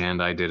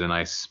 and I did a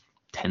nice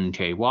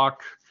 10K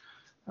walk,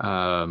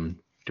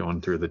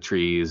 going through the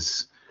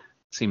trees.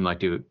 Seemed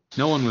like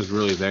no one was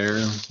really there.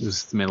 It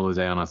was the middle of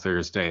the day on a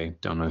Thursday.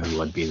 Don't know who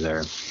would be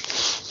there.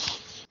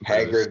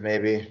 Hagrid,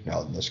 maybe? No,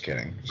 I'm just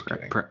kidding.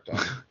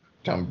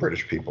 Dumb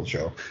British people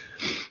joke.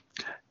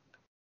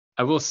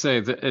 I will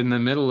say that in the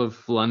middle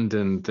of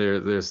London,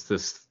 there's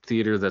this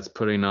theater that's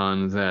putting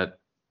on that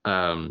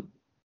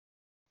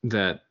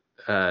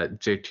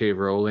J.K.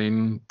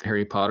 Rowling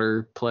Harry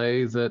Potter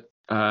play that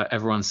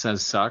everyone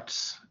says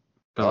sucks,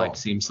 but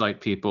seems like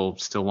people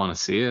still want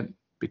to see it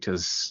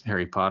because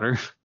Harry Potter.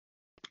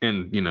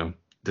 And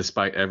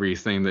despite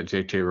everything that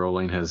J.K.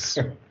 Rowling has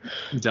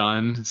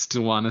done,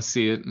 still want to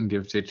see it and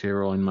give J.K.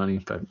 Rowling money.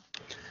 But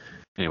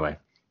Anyway,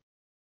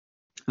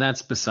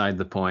 that's beside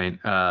the point.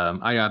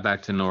 I got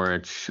back to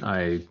Norwich.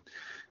 I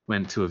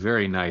went to a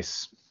very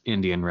nice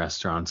Indian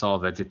restaurant. It's all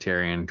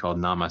vegetarian, called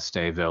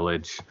Namaste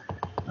Village.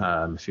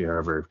 If you're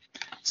ever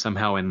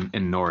somehow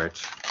in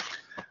Norwich.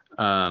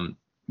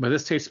 But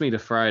this takes me to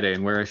Friday,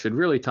 and where I should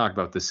really talk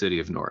about the city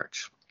of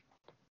Norwich.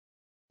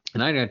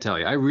 And I gotta tell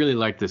you, I really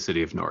like the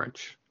city of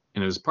Norwich.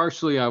 And it was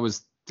partially I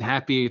was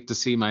happy to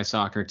see my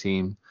soccer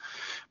team,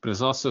 but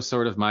it's also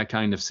sort of my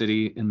kind of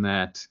city in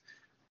that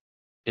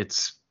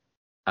it's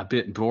a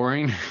bit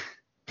boring,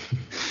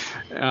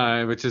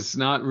 which is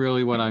not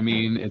really what I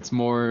mean. It's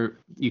more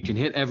you can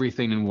hit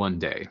everything in one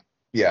day.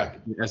 Yeah.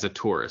 As a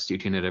tourist, you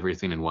can hit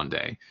everything in one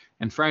day.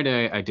 And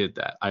Friday, I did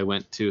that. I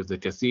went to the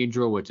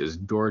cathedral, which is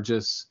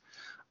gorgeous.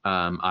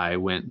 I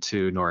went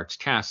to Norwich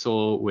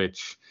Castle,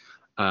 which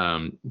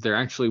they're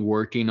actually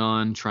working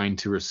on trying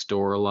to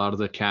restore a lot of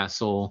the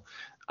castle,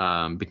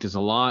 because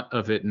a lot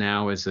of it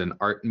now is an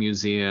art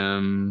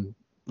museum,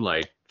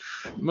 like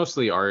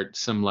mostly art,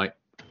 some like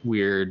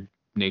weird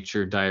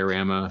nature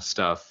diorama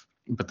stuff.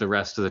 But the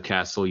rest of the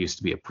castle used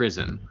to be a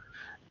prison.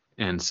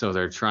 And so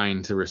they're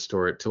trying to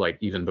restore it to like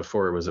even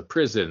before it was a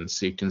prison,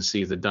 so you can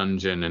see the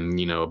dungeon and,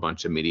 you know, a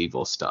bunch of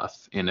medieval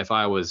stuff. And if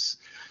I was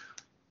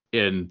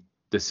in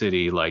the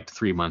city like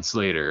 3 months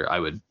later, I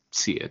would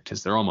see it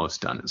because they're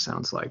almost done, it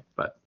sounds like.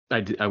 But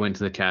I went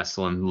to the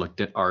castle and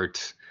looked at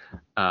art.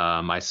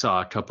 I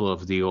saw a couple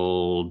of the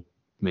old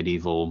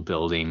medieval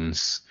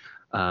buildings,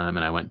 and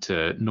I went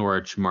to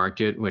Norwich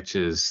Market, which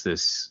is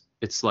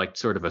it's like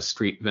sort of a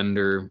street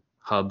vendor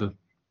hub,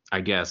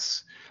 I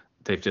guess.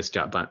 They've just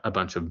got a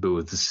bunch of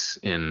booths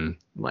in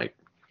like,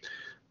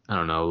 I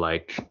don't know,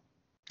 like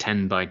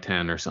 10 by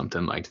 10 or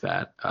something like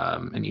that.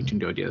 And you can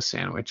go get a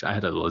sandwich. I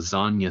had a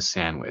lasagna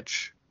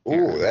sandwich.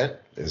 Ooh,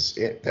 that is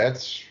it.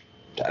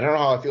 I don't know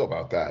how I feel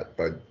about that,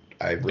 but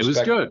it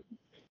was good.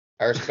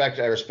 I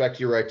respect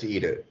your right to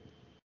eat it.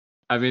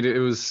 I mean, it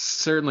was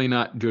certainly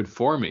not good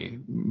for me,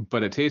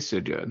 but it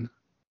tasted good.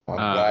 I'm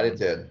glad it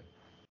did.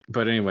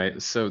 But anyway,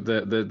 so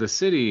the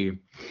city,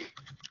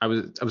 I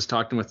was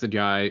talking with the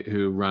guy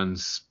who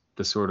runs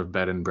the sort of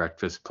bed and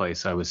breakfast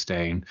place I was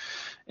staying,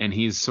 and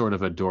he's sort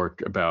of a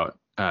dork about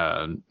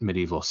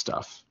medieval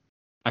stuff.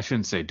 I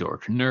shouldn't say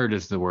dork. Nerd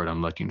is the word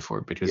I'm looking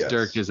for, because Yes.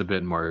 Dirk is a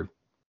bit more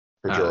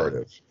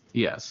Pejorative.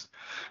 yes.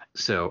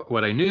 So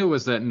what I knew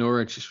was that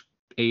Norwich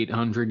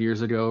 800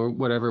 years ago or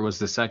whatever was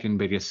the second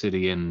biggest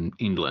city in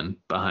England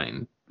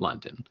behind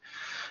London.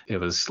 It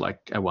was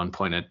like at one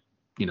point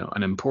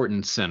an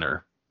important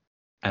center,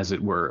 as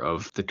it were,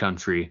 of the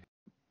country.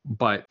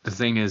 But the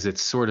thing is,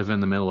 it's sort of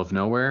in the middle of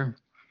nowhere.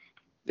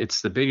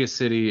 It's the biggest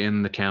city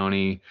in the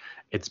county.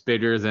 It's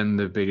bigger than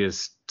the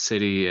biggest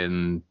city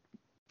in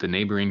the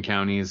neighboring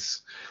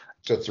counties.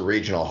 So it's a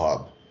regional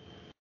hub.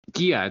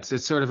 Yeah,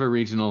 it's sort of a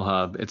regional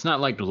hub. It's not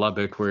like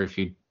Lubbock, where if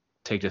you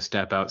take a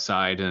step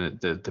outside and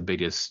the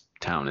biggest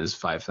town is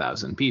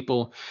 5,000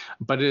 people,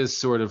 but it is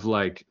sort of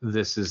like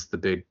this is the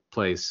big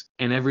place,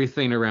 and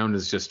everything around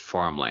is just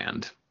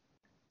farmland.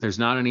 There's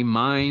not any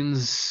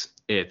mines.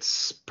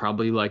 It's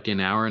probably like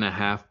an hour and a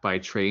half by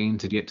train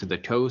to get to the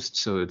coast,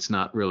 so it's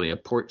not really a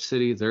port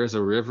city. There's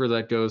a river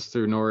that goes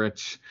through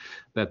Norwich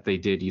that they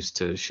did used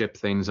to ship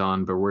things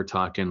on, but we're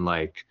talking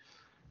like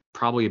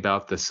probably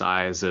about the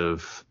size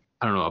of,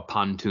 I don't know, a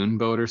pontoon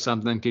boat or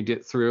something could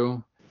get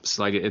through.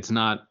 So like it's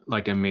not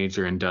like a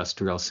major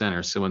industrial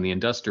center. So when the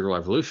Industrial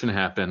Revolution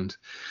happened,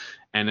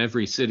 and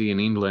every city in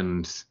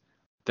England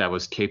that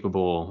was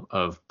capable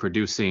of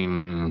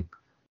producing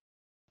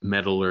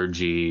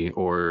metallurgy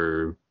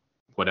or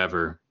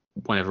whatever,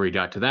 whenever we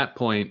got to that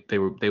point, they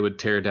would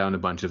tear down a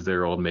bunch of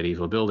their old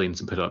medieval buildings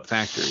and put up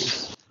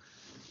factories.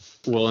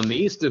 Well, in the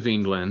east of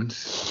England,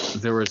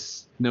 there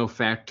was no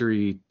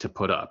factory to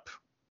put up.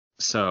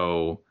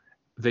 So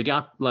they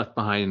got left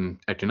behind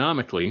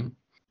economically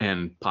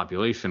and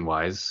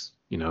population-wise.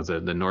 You know,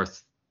 the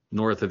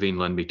north of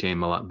England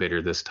became a lot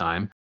bigger this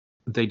time.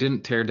 They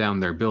didn't tear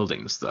down their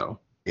buildings, though.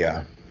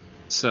 Yeah.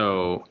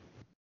 So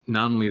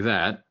not only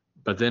that,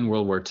 but then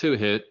World War II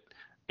hit,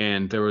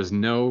 and there was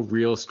no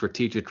real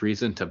strategic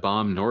reason to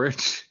bomb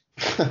Norwich,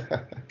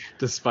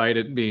 despite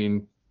it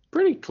being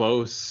pretty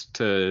close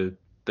to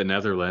the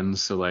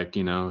Netherlands. So, like,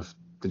 you know, if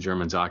the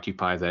Germans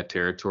occupy that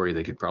territory,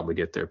 they could probably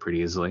get there pretty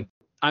easily.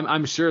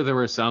 I'm sure there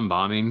were some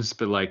bombings,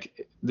 but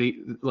like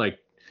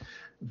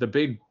the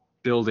big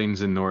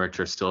buildings in Norwich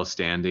are still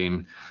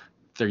standing.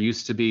 There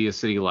used to be a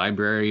city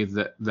library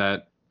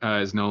that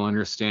is no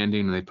longer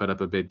standing, and they put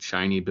up a big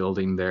shiny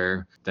building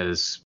there that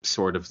is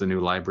sort of the new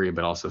library,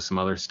 but also some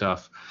other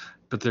stuff.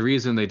 But the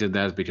reason they did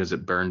that is because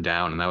it burned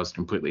down, and that was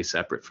completely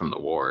separate from the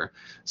war.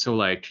 So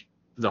like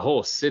the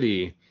whole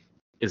city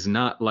is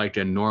not like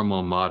a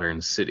normal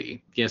modern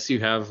city. Yes,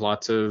 you have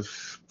lots of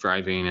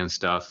driving and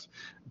stuff,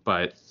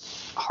 but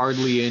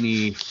hardly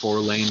any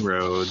 4-lane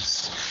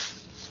roads,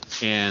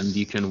 and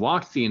you can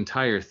walk the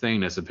entire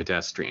thing as a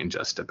pedestrian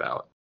just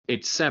about.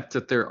 except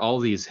that there are all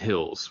these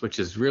hills, which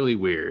is really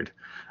weird.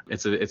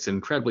 It's an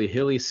incredibly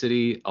hilly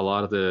city. A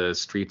lot of the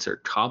streets are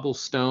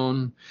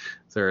cobblestone.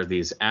 There are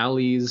these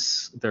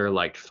alleys. There are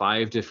like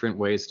 5 different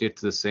ways to get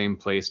to the same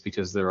place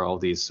because there are all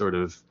these sort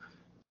of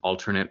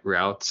alternate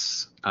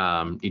routes.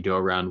 You go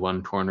around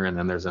one corner and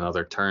then there's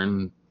another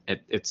turn.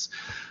 It's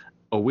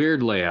a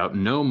weird layout.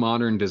 No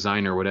modern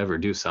designer would ever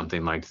do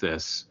something like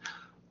this,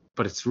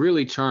 but it's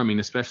really charming,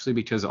 especially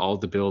because all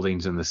the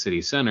buildings in the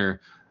city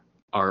center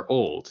are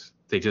old.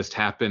 They just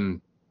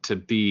happen to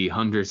be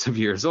hundreds of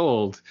years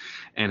old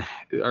and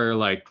are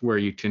like where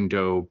you can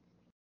go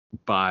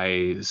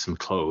buy some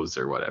clothes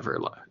or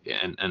whatever.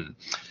 And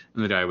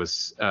the guy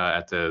was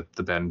at the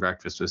bed and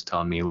breakfast was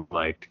telling me,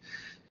 like,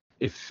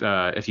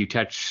 if you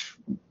catch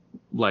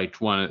like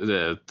one of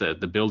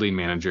the building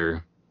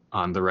manager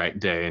on the right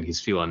day and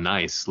he's feeling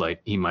nice, like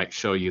he might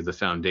show you the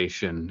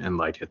foundation and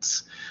like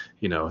it's,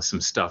 you know,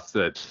 some stuff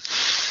that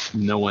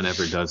no one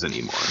ever does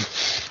anymore.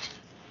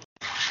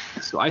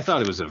 So I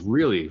thought it was a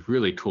really,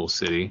 really cool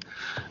city.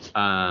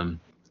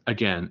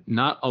 Again,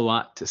 not a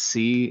lot to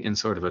see in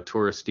sort of a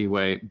touristy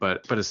way,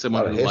 but as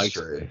someone who likes,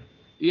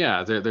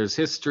 yeah, there's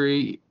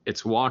history.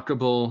 It's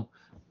walkable.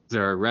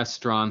 There are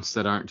restaurants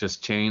that aren't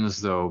just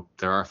chains, though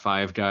there are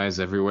Five Guys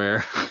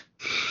everywhere.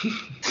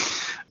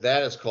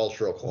 That is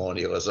cultural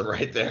colonialism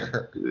right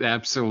there.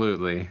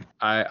 Absolutely.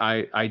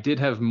 I did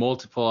have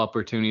multiple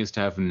opportunities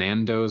to have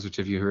Nando's, which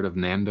have you heard of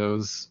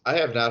Nando's? I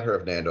have not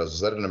heard of Nando's. Is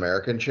that an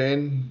American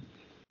chain?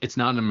 It's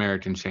not an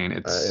American chain.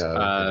 It's yeah,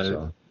 I don't think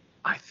so.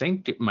 I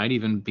think it might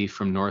even be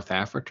from North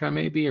Africa,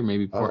 maybe, or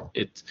maybe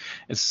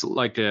it's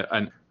like I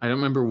don't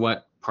remember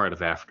what part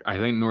of Africa. I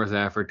think North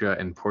Africa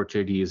and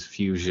Portuguese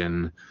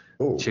fusion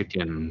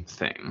chicken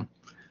thing.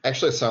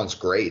 Actually, it sounds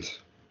great.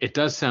 It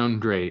does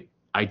sound great.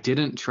 I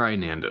didn't try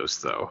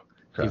Nando's though.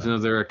 Okay. Even though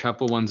there are a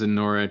couple ones in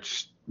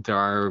Norwich, there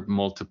are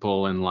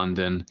multiple in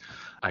London.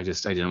 I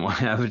didn't want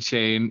to have a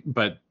chain,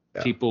 but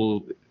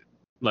people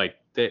like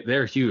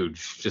they're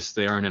huge. Just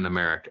they aren't in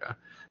America.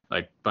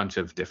 Like a bunch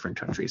of different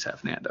countries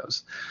have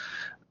Nando's,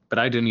 but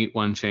I didn't eat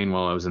one chain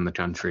while I was in the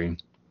country.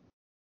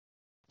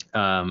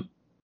 Though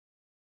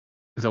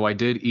I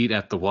did eat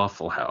at the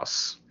Waffle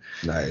House.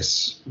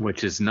 Nice.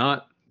 Which is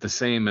not the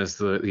same as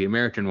the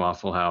American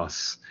Waffle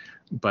House,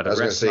 but I was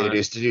going to say,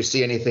 did you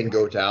see anything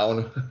go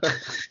down?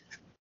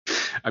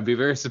 I'd be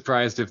very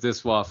surprised if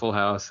this Waffle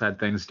House had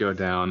things go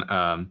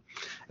down.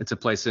 It's a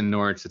place in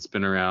Norwich that's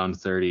been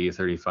around 30,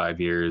 35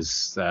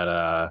 years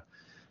that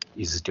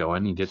you just go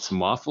in, you get some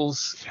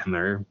waffles, and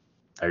they're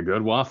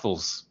good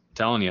waffles. I'm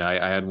telling you,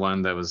 I had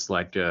one that was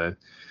like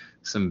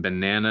some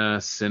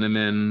banana,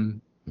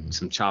 cinnamon,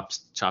 some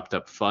chopped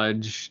up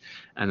fudge,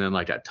 and then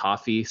like a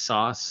toffee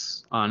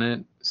sauce on it.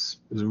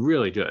 It was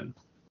really good.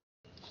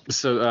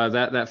 So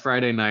that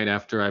Friday night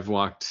after I've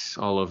walked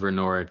all over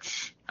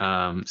Norwich,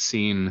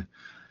 seen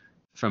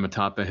from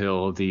atop a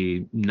hill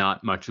the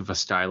not much of a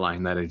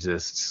skyline that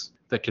exists.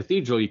 The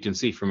cathedral you can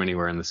see from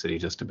anywhere in the city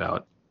just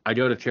about. I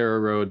go to Carrow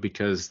Road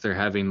because they're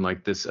having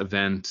like this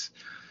event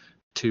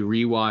to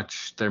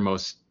rewatch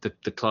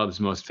the club's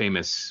most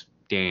famous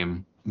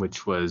game,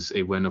 which was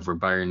a win over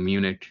Bayern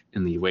Munich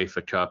in the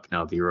UEFA Cup,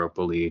 now the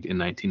Europa League, in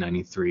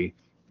 1993.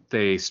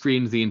 They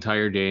streamed the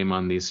entire game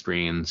on these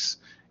screens,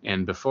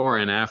 and before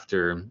and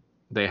after,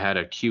 they had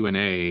a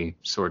Q&A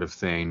sort of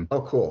thing.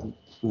 Oh, cool.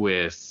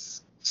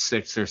 With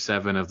 6 or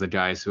 7 of the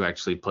guys who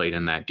actually played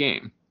in that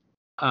game.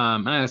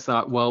 And I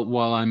thought, well,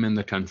 while I'm in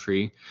the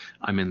country,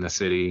 I'm in the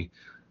city,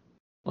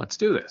 let's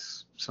do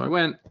this. So I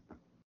went,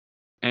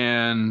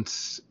 and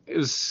it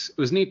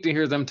was neat to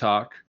hear them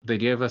talk. They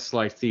gave us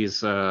like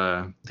these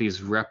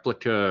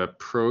replica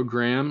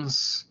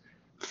programs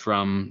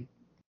from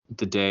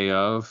the day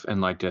of,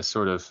 and like a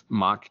sort of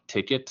mock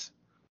ticket.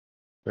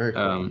 Very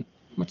cool.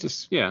 Which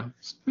is, yeah,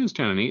 it was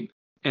kind of neat.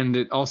 And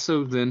it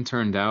also then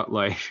turned out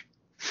like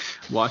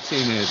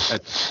watching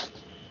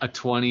a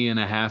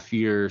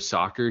 20-and-a-half-year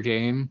soccer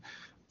game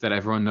that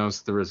everyone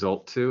knows the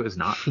result to is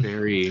not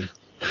very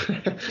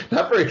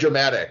not very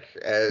dramatic.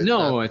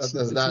 No, it's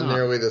not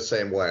nearly the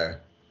same way.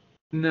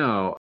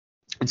 No.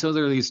 And so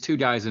there are these 2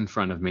 guys in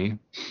front of me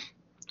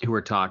who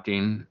were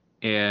talking,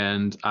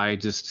 and I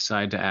just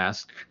decided to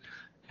ask,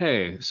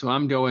 hey, so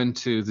I'm going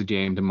to the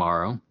game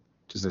tomorrow,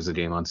 because there's a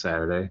game on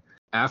Saturday.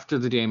 After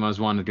the game, I was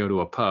wanting to go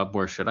to a pub.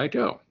 Where should I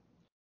go?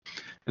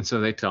 And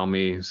so they tell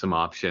me some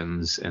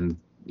options, and,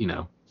 you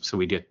know, so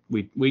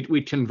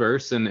we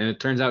converse, and it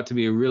turns out to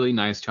be a really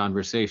nice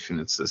conversation.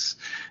 It's this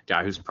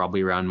guy who's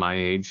probably around my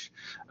age,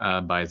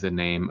 by the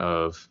name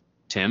of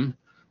Tim,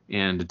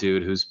 and a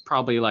dude who's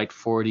probably like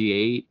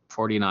 48,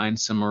 49,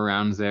 somewhere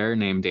around there,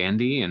 named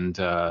Andy. And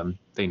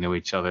they know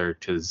each other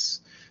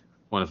because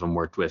one of them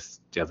worked with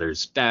the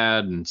other's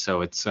dad. And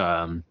so it's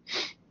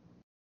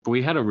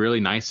we had a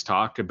really nice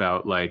talk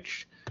about like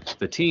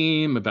the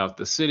team, about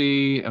the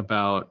city,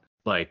 about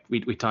like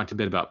we talked a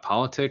bit about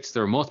politics.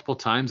 There were multiple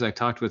times I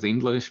talked with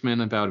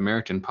Englishmen about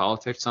American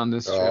politics on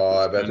this trip. Oh,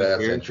 I bet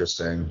that's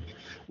interesting.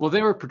 Well,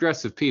 they were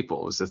progressive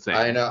people, is the thing.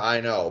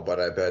 I know, but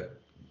I bet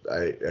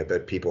I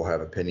bet people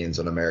have opinions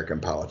on American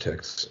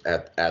politics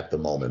at the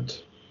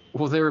moment.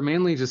 Well, they were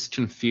mainly just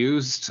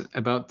confused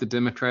about the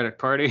Democratic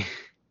Party.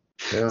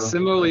 Yeah.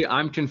 Similarly,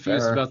 I'm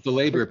confused about the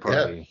Labor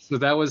Party. Yeah. So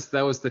that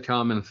was the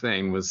common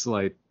thing, was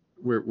like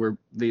we're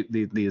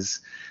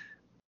these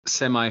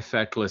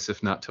semi-feckless,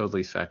 if not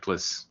totally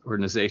feckless,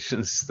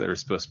 organizations that are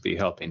supposed to be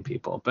helping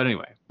people. But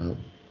anyway,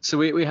 so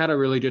we had a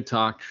really good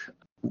talk.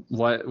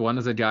 One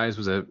of the guys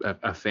was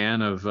a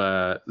fan of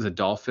the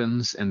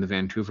Dolphins and the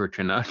Vancouver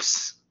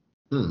Canucks.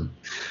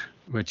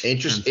 Which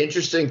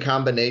interesting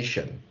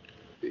combination.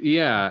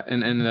 Yeah,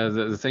 and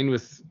the thing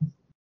with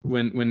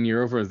when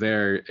you're over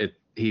there,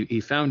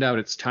 he found out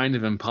it's kind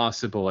of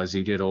impossible as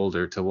you get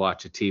older to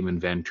watch a team in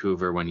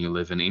Vancouver when you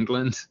live in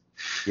England.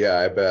 Yeah,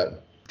 I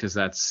bet. Because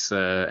that's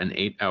an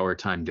 8-hour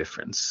time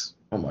difference.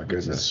 Oh my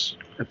goodness.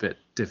 A bit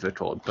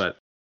difficult, but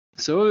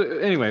so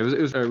anyway,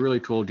 it was really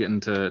cool getting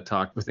to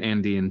talk with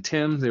Andy and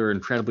Tim. They were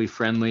incredibly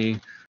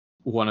friendly.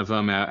 One of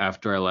them,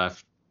 after I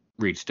left,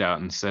 reached out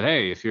and said,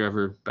 "Hey, if you're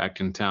ever back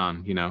in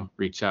town,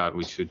 reach out.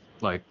 We should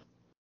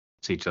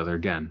see each other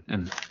again."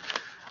 And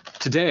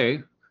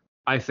today,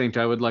 I think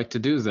I would like to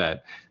do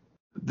that.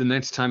 The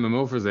next time I'm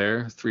over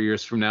there, 3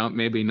 years from now,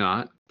 maybe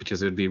not,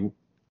 because it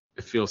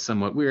feels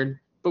somewhat weird,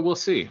 but we'll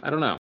see. I don't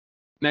know.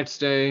 Next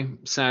day,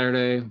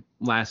 Saturday,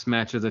 last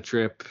match of the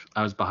trip,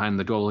 I was behind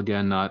the goal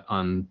again, not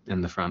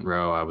in the front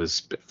row. I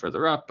was a bit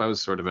further up. I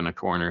was sort of in a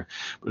corner,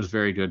 but it was a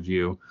very good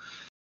view.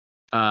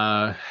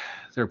 They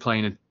were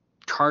playing at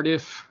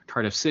Cardiff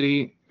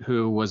City,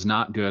 who was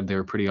not good. They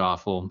were pretty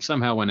awful.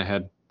 Somehow went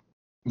ahead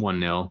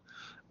 1-0.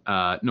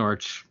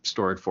 Norwich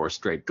scored 4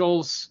 straight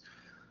goals.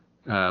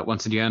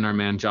 Once again, our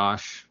man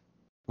Josh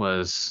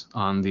was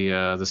on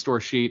the score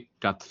sheet,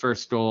 got the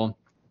first goal.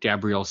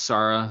 Gabriel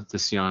Sara,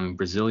 this young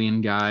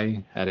Brazilian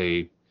guy, had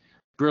a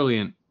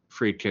brilliant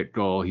free kick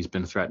goal. He's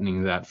been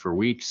threatening that for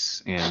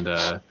weeks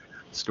and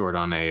scored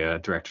on a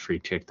direct free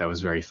kick. That was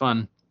very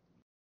fun.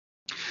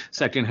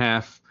 Second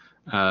half,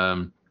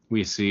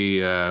 we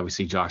see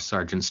Josh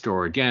Sargent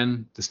score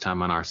again, this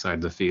time on our side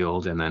of the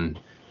field, and then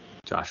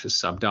Josh is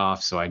subbed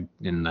off. So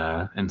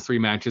in 3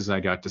 matches,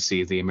 I got to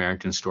see the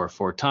American score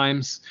 4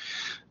 times.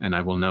 And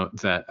I will note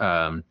that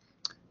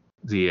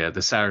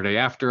the Saturday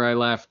after I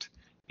left,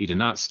 he did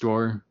not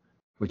score,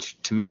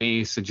 which to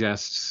me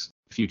suggests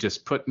if you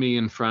just put me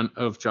in front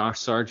of Josh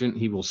Sargent,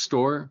 he will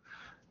score,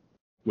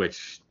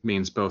 which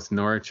means both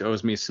Norwich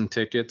owes me some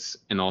tickets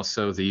and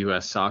also the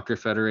U.S. Soccer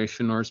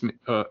Federation owes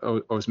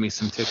me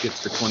some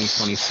tickets for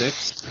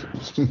 2026.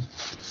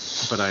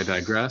 But I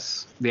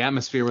digress. The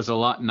atmosphere was a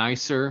lot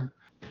nicer.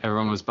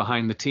 Everyone was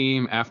behind the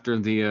team. After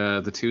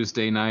the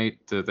Tuesday night,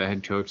 the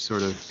head coach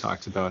sort of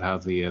talked about how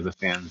the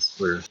fans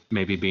were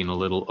maybe being a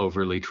little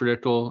overly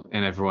critical,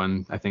 and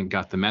everyone, I think,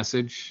 got the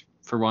message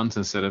for once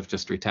instead of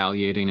just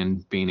retaliating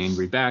and being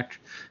angry back.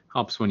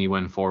 Helps when you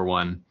win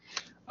 4-1.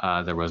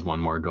 There was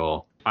one more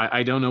goal.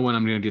 I don't know when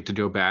I'm going to get to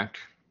go back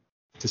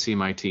to see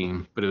my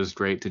team, but it was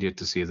great to get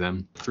to see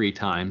them 3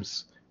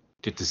 times,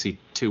 get to see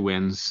 2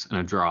 wins and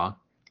a draw,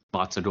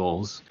 lots of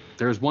goals.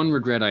 There's one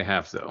regret I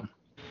have, though.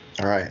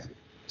 All right.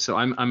 So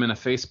I'm in a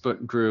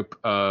Facebook group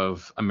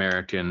of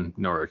American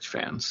Norwich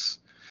fans,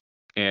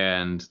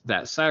 and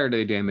that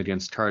Saturday game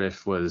against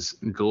Cardiff was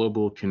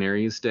Global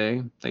Canaries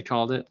Day, they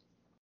called it,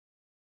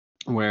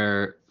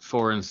 where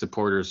foreign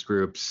supporters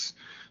groups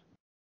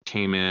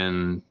came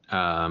in.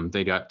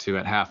 They got to,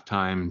 at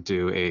halftime,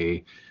 do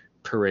a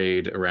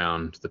parade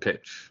around the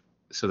pitch.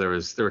 So there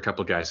were a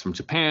couple of guys from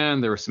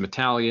Japan, there were some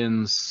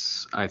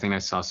Italians, I think I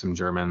saw some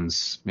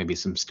Germans, maybe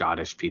some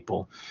Scottish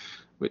people,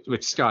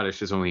 which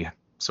Scottish is only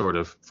sort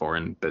of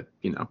foreign, but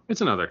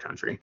it's another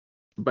country.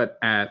 But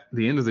at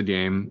the end of the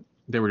game,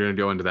 they were going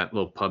to go into that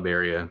little pub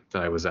area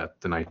that I was at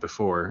the night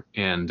before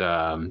and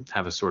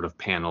have a sort of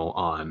panel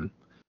on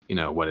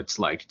what it's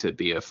like to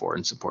be a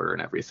foreign supporter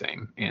and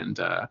everything. And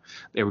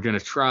they were going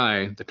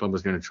to the club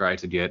was going to try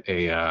to get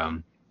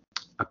a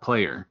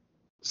player.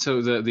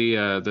 So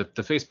the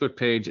Facebook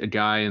page, a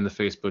guy in the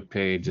Facebook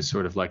page is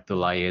sort of like the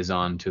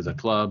liaison to the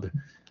club.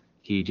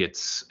 He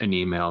gets an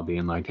email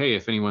being like, "Hey,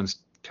 if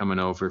anyone's coming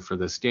over for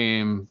this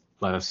game,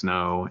 let us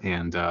know,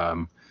 and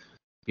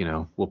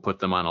we'll put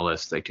them on a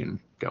list. They can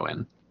go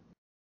in."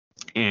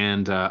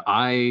 And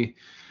I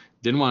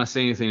didn't want to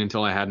say anything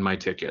until I had my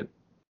ticket.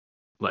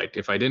 Like,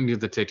 if I didn't get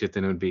the ticket,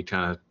 then it would be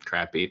kind of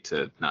crappy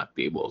to not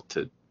be able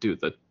to do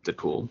the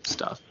cool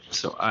stuff.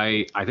 So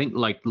I think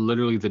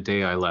literally the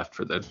day I left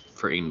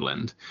for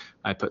England,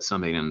 I put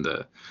something in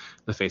the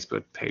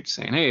Facebook page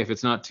saying, "Hey, if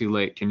it's not too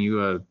late, can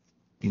you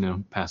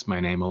pass my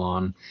name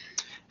along?"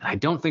 And I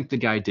don't think the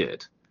guy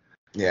did.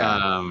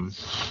 Yeah.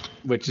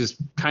 Which is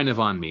kind of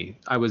on me.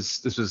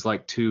 This was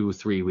like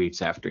 2-3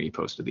 weeks after he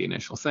posted the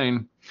initial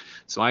thing.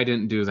 So I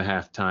didn't do the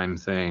halftime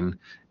thing,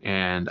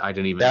 and I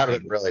didn't even. That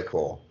was really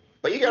cool.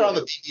 But you got on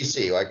the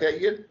BBC, like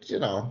that,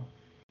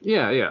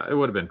 Yeah, it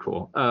would have been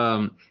cool.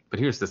 But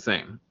here's the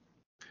thing.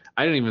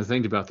 I didn't even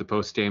think about the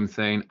post-game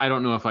thing. I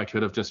don't know if I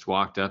could have just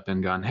walked up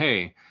and gone,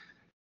 "Hey,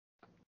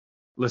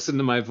 listen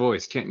to my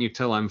voice. Can't you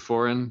tell I'm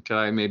foreign? Could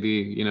I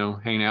maybe,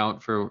 hang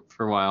out for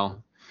a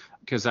while?"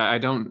 because I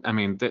don't. I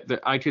mean,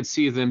 I could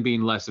see them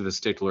being less of a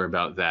stickler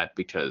about that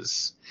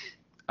because,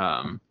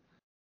 I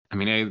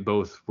mean,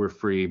 both were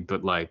free,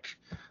 but like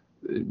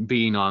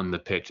being on the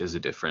pitch is a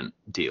different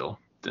deal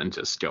than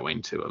just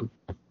going to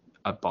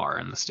a bar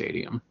in the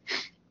stadium.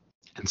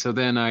 And so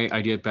then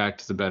I get back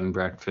to the bed and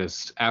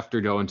breakfast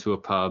after going to a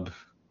pub,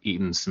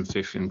 eating some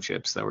fish and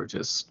chips that were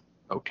just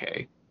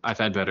okay. I've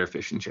had better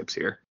fish and chips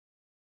here.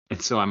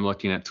 And so I'm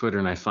looking at Twitter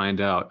and I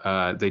find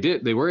out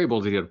they were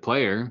able to get a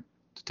player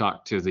to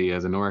talk to the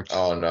Norwich.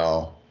 Oh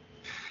no.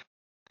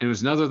 It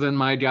was none other than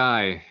my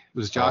guy. It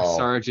was Josh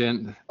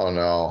Sargent. Oh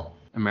no.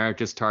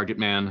 America's target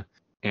man.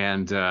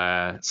 And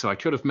so I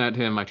could have met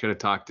him. I could have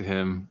talked to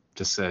him.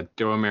 Just said,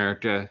 "Go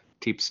America,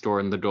 keep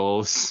storing the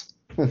goals."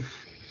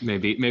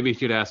 Maybe he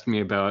could ask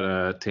me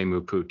about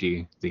Teemu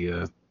Pukki,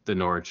 the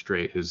Norwich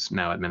great, who's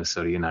now at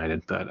Minnesota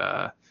United.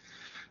 But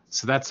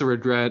so that's a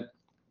regret.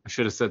 I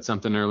should have said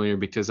something earlier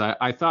because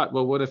I thought,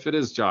 well, what if it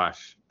is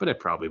Josh? But it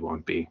probably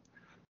won't be.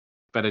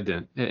 But it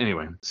didn't.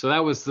 Anyway, so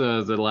that was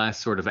the last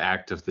sort of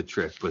act of the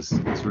trip was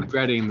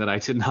regretting that I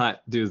did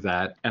not do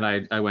that. And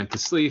I went to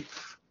sleep.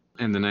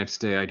 And the next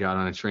day I got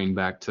on a train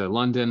back to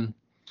London.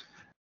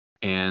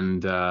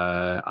 And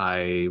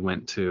I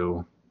went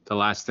to the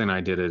last thing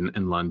I did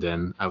in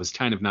London. I was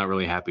kind of not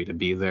really happy to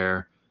be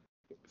there.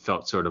 It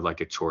felt sort of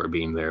like a chore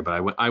being there.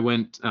 But I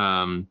went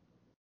to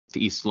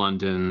East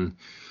London.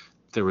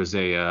 There was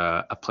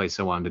a place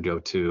I wanted to go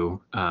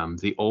to,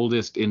 the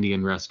oldest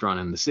Indian restaurant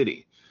in the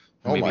city,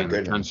 maybe in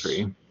the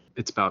country.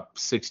 It's about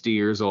 60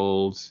 years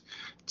old.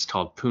 It's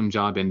called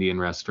Punjab Indian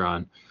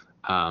Restaurant.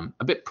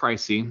 A bit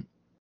pricey.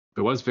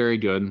 It was very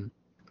good.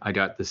 I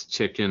got this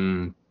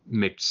chicken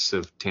mix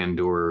of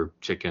tandoor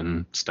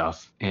chicken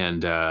stuff,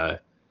 and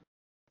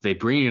they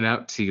bring it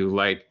out to you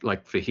like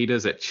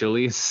fajitas at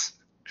Chili's,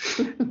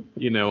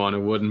 on a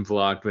wooden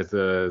block with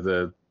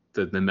the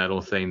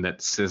metal thing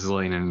that's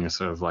sizzling, and you're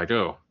sort of like,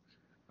 oh,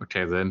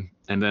 okay then.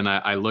 And then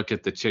I look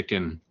at the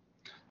chicken,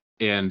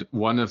 and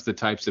one of the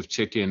types of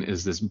chicken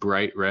is this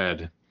bright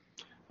red,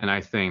 and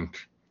I think,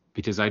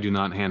 because I do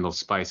not handle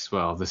spice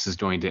well, this is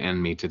going to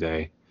end me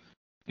today.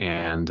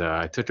 And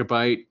I took a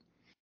bite,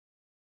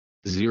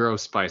 zero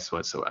spice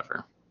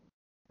whatsoever,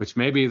 which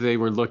maybe they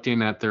were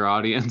looking at their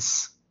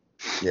audience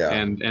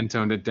and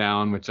toned it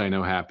down, which I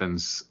know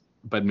happens,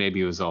 but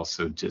maybe it was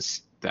also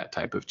just that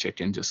type of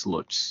chicken just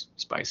looks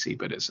spicy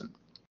but isn't.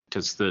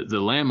 Because the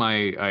lamb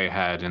I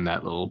had in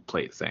that little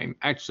plate thing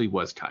actually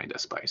was kind of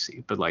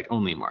spicy, but like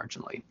only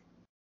marginally.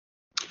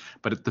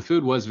 But the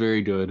food was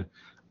very good.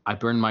 I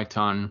burned my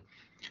tongue,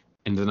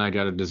 and then I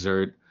got a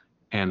dessert,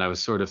 and I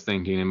was sort of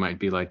thinking it might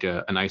be like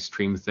an ice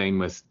cream thing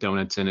with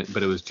donuts in it,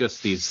 but it was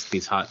just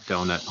these hot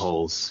donut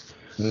holes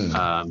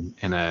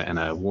and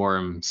a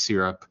warm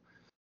syrup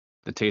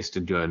that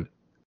tasted good,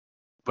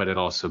 but it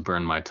also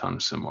burned my tongue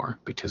some more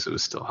because it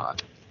was still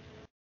hot.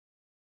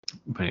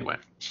 But anyway,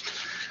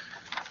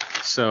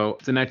 so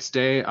the next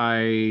day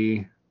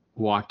I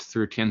walked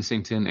through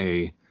Kensington,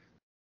 a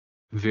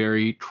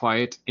very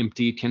quiet,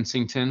 empty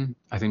Kensington.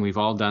 I think we've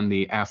all done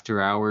the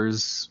after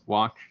hours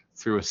walk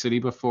through a city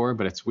before,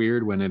 but it's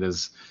weird when it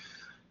is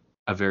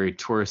a very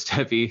tourist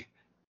heavy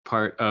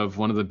part of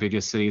one of the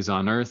biggest cities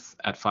on earth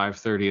at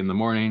 5:30 in the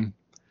morning.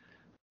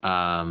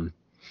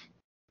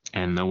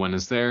 And no one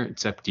is there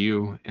except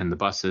you and the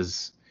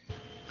buses.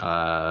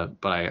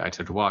 But I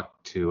took a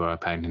walk to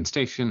Paddington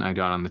Station. I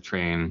got on the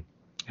train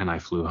and I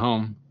flew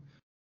home.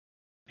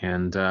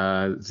 And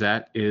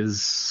that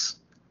is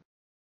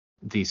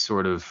the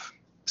sort of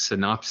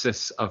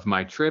synopsis of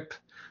my trip.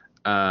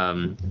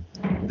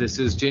 This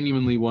is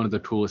genuinely one of the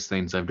coolest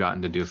things I've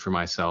gotten to do for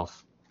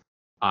myself.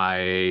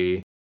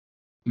 I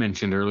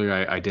mentioned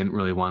earlier I didn't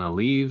really want to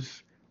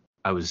leave.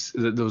 I was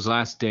those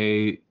last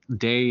day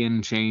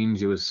and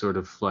change. It was sort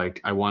of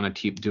like I want to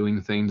keep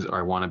doing things or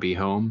I want to be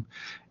home,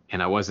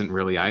 and I wasn't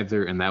really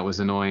either, and that was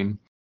annoying.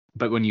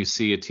 But when you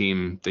see a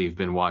team that you've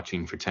been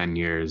watching for 10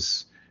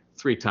 years,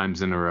 3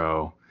 times in a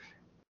row,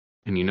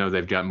 and you know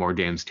they've got more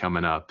games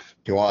coming up,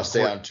 you want to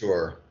stay on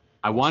tour.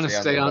 I want to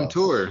stay on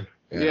tour.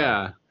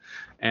 Yeah.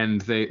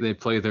 And they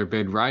play their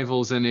big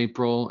rivals in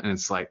April, and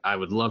it's like I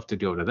would love to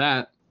go to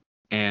that.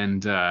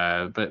 And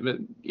but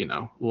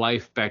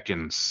life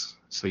beckons,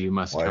 so you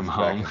must come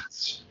home.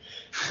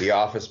 The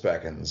office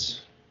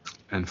beckons.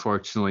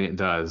 Unfortunately, it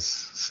does.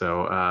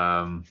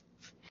 So,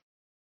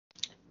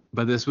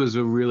 but this was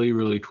a really,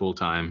 really cool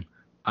time.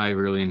 I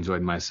really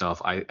enjoyed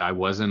myself. I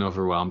wasn't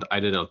overwhelmed. I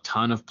did a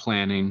ton of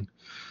planning,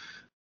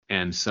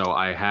 and so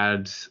I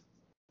had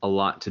a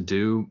lot to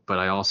do, but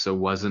I also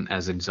wasn't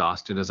as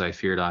exhausted as I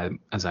feared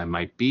as I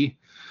might be.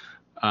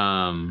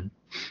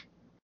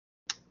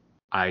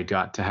 I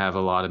got to have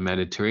a lot of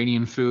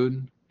Mediterranean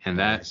food, and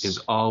that is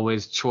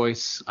always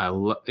choice.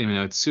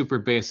 It's super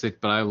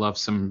basic, but I love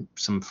some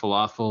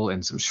falafel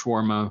and some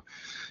shawarma.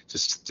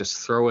 Just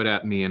throw it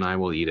at me and I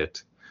will eat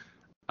it.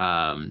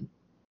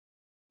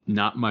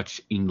 Not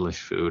much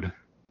English food,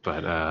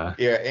 but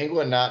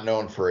England not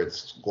known for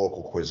its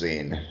local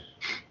cuisine.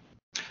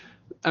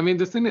 I mean,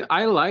 the thing that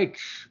I like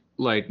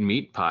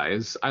meat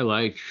pies. I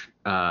like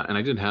And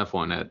I did have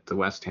one at the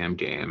West Ham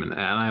game, and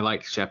I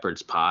like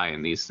shepherd's pie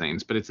and these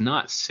things, but it's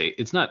not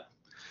it's not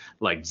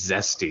like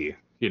zesty,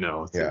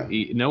 Yeah.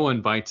 no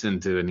one bites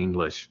into an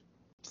English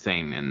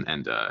thing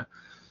and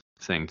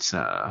thinks,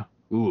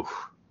 ooh,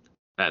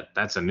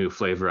 that's a new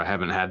flavor I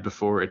haven't had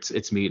before.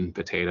 It's meat and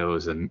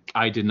potatoes, and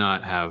I did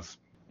not have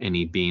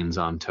any beans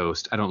on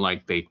toast. I don't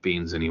like baked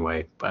beans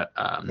anyway, but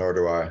Nor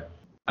do I.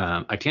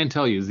 I can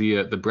tell you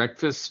the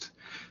breakfast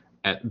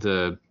at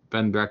the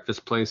bed and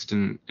breakfast place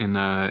in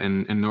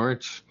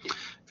Norwich.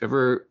 If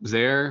ever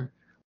there,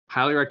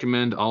 highly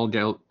recommend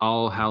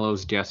All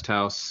Hallows Guest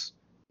House.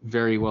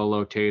 Very well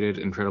located,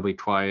 incredibly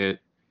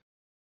quiet,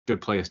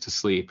 good place to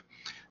sleep.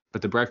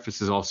 But the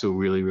breakfast is also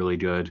really, really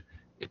good.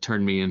 It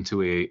turned me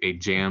into a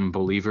jam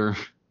believer.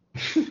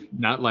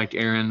 Not like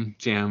Aaron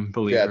jam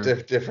believer. Yeah,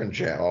 different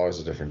jam, always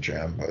a different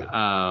jam.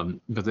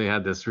 But they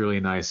had this really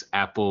nice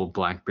apple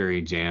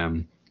blackberry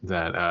jam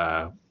that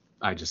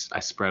I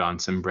spread on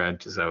some bread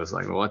because I was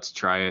like, well, let's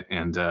try it,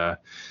 and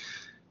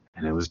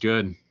it was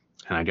good.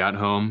 And I got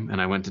home and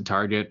I went to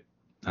Target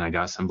and I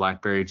got some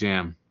blackberry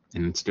jam,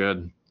 and it's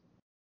good.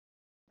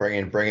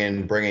 Bringing,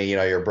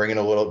 you're bringing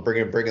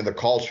the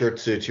culture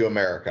to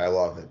America. I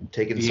love it.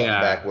 Taking something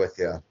back with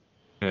you.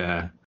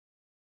 Yeah.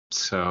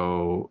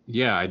 So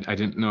yeah, I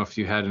didn't know if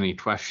you had any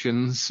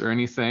questions or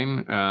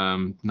anything.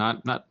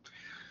 Not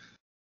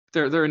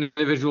there are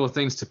individual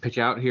things to pick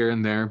out here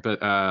and there,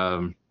 but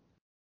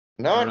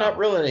no, not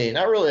really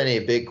any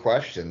big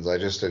questions. It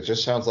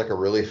just sounds like a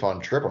really fun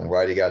trip. I'm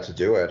glad you got to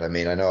do it. I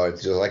mean, I know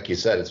it's just like you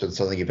said, it's been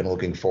something you've been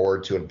looking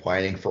forward to and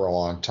planning for a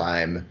long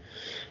time.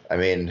 I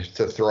mean,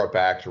 to throw it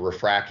back, to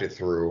refract it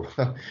through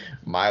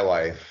my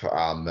life,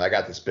 I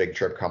got this big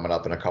trip coming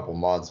up in a couple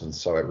months, and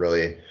so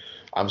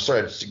I'm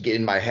sort of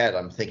in my head.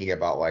 I'm thinking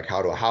about like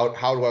how do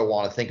I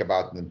want to think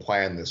about and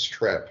plan this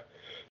trip,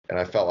 and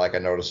I felt like I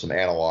noticed some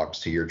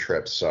analogs to your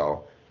trip,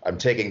 so I'm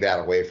taking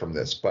that away from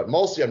this. But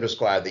mostly, I'm just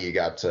glad that you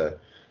got to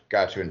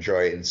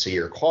enjoy it and see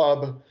your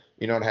club,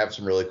 and have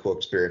some really cool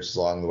experiences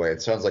along the way.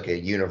 It sounds like a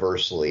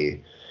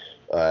universally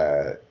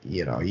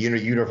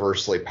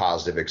universally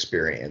positive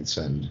experience,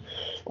 and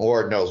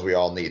Lord knows we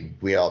all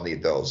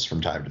need those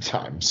from time to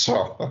time.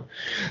 So,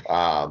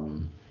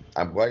 I'm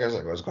like I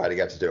was glad you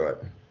got to do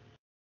it.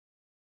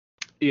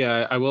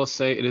 Yeah, I will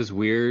say it is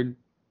weird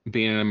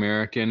being an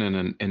American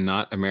and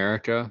not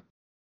America.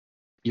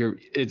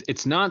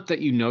 It's not that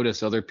you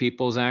notice other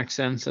people's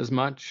accents as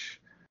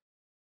much,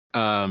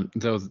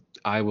 though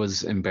I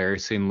was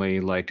embarrassingly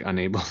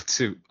unable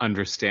to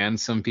understand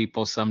some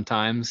people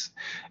sometimes.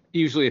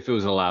 Usually, if it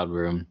was a loud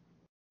room.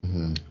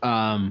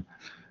 Mm-hmm.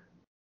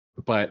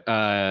 But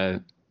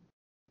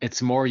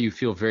it's more you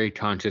feel very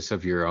conscious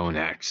of your own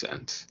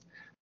accent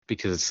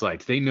because it's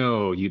like they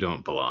know you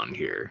don't belong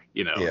here.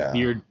 Yeah.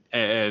 You're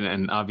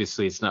and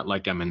obviously it's not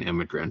like I'm an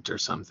immigrant or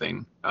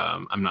something.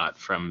 I'm not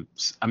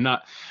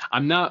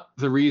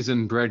the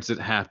reason Brexit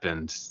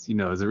happened.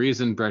 The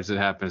reason Brexit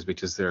happened is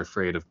because they're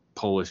afraid of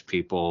Polish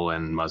people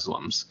and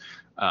Muslims.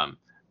 I'm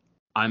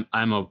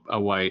a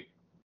white,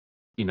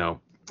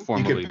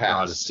 formerly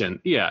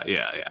Protestant.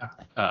 Yeah.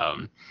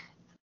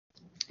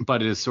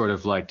 But it is sort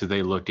of like, do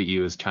they look at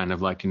you as kind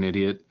of like an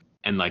idiot?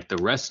 And the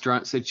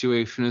restaurant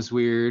situation is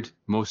weird.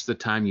 Most of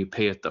the time you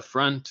pay at the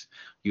front.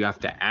 You have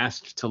to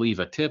ask to leave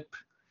a tip.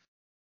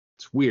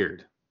 It's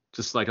weird.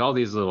 Just like all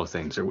these little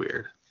things are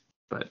weird.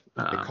 But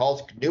it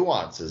calls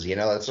nuances.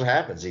 That's what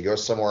happens. You go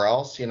somewhere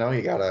else. You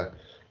gotta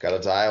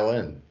dial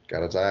in.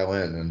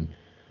 And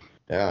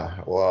yeah.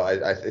 Well,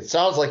 it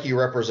sounds like you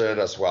represented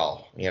us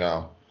well.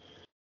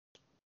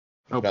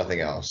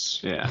 Nothing else.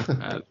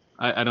 Yeah.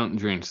 I don't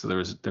drink, so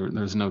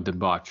there's no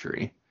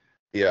debauchery.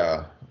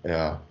 Yeah.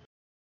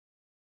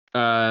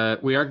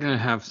 We are going to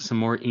have some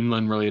more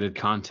England-related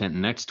content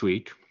next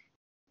week.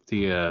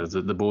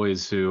 The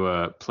boys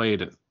who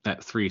played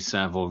at 3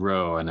 Savile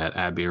Row and at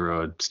Abbey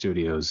Road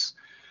Studios,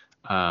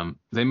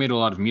 they made a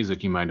lot of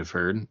music you might have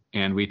heard,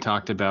 and we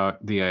talked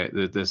about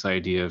this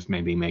idea of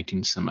maybe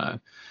making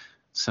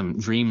some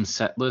dream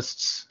set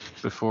lists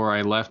before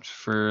I left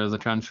for the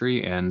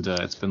country, and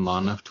it's been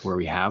long enough to where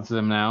we have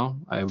them now.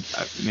 I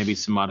maybe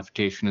some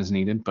modification is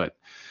needed, but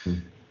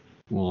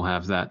we'll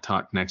have that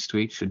talk next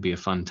week. Should be a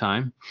fun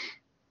time.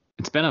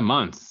 It's been a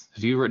month.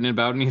 Have you written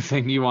about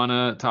anything you want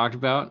to talk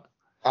about?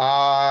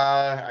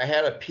 I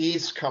had a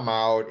piece come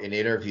out, an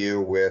interview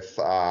with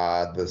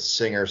the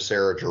singer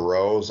Sarah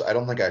Jarosz. I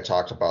don't think I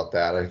talked about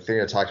that. I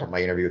think I talked about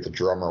my interview with the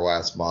drummer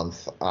last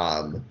month.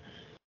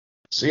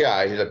 So yeah,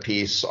 I did a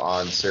piece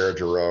on Sarah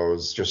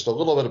Jarosz, just a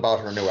little bit about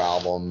her new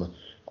album.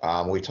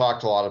 We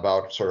talked a lot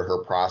about sort of her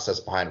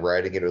process behind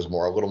writing it. It was a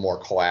little more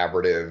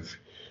collaborative.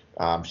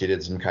 She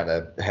did some kind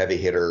of heavy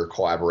hitter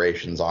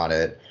collaborations on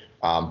it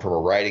from a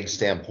writing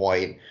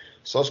standpoint.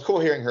 So it's cool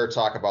hearing her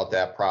talk about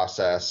that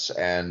process.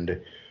 And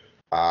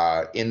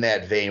in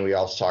that vein, we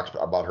also talked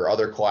about her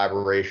other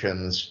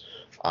collaborations,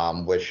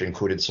 which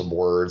included some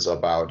words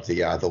about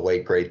the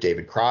late great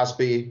David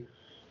Crosby.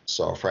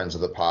 So friends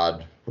of the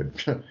pod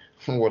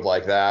would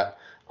like that.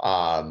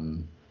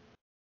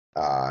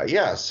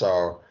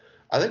 So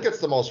I think it's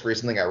the most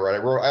recent thing I read.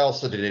 I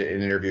also did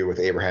an interview with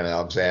Abraham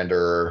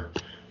Alexander.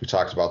 We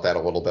talked about that a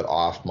little bit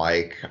off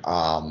mic,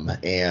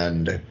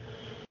 and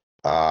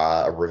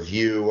a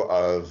review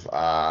of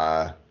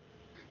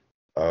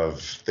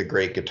the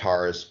great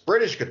guitarist,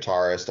 British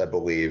guitarist, I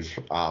believe,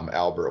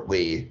 Albert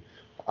Lee.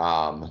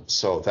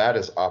 So that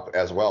is up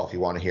as well. If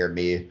you want to hear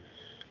me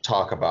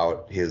talk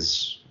about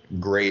his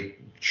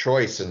great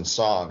choice in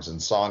songs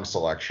and song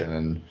selection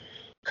and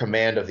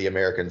command of the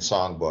American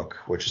songbook,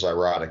 which is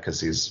ironic because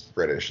he's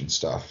British and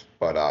stuff.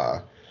 But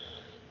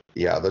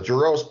yeah, the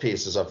Jarosz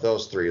pieces of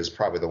those three is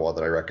probably the one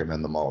that I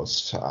recommend the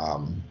most.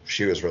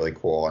 She was really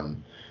cool,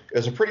 and it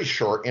was a pretty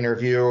short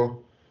interview,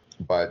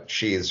 but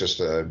she's just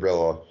a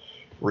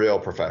real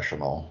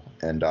professional,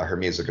 and her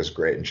music is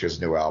great, and she has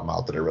a new album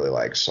out that I really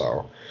like.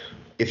 So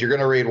if you're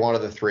going to read one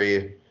of the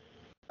three,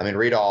 I mean,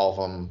 read all of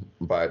them,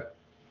 but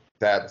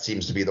that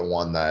seems to be the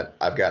one that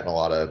I've gotten a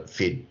lot of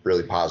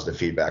really positive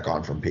feedback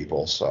on from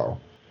people. So,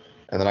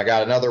 and then I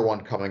got another one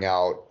coming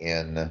out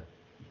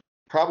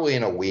probably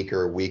in a week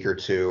or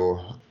two,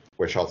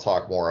 which I'll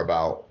talk more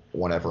about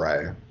whenever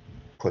I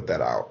put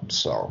that out.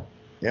 So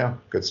yeah,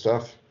 good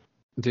stuff.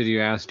 Did you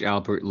ask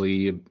Albert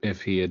Lee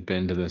if he had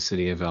been to the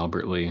city of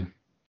Albert Lee?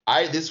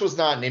 This was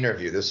not an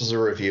interview. This was a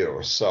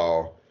review.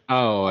 So.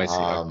 Oh, I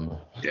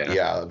see.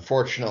 Yeah.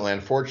 Unfortunately,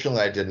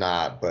 I did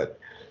not. But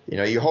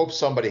you hope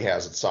somebody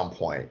has at some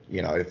point.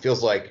 It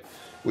feels like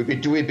we'd be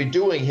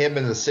doing him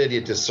in the city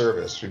a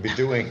disservice. I'd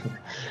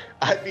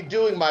be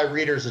doing my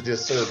readers a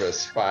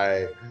disservice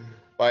by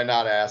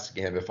not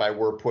asking him if I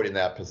were put in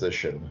that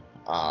position.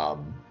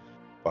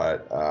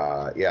 But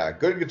yeah,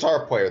 good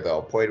guitar player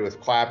though. Played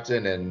with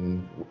Clapton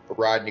and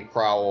Rodney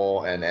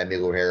Crowell and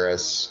Emmylou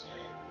Harris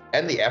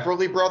and the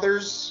Everly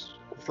Brothers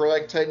for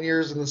like 10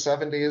 years in the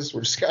 70s,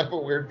 which is kind of a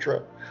weird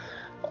trip.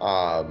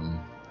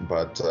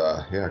 But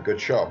yeah,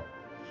 good show.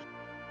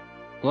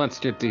 Well, that's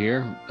good to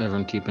hear.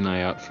 Everyone keep an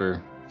eye out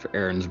for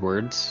Aaron's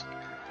words.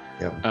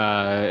 Yep.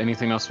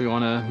 Anything else we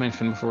want to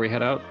mention before we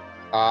head out?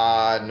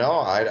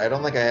 No, I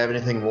don't think I have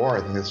anything more.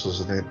 I think this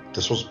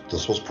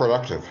was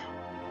productive.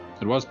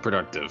 It was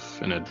productive,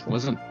 and it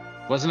wasn't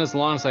as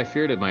long as I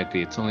feared it might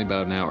be. It's only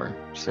about an hour.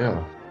 So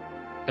yeah.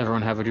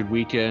 Everyone have a good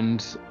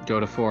weekend. Go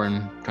to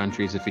foreign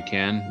countries if you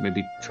can.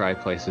 Maybe try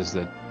places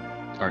that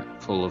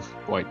aren't full of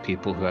white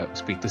people who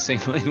speak the same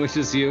language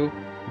as you.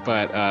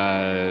 But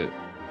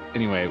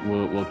anyway,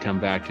 we'll come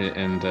back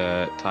and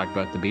talk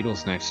about the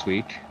Beatles next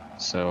week.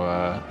 So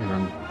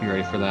everyone be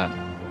ready for that.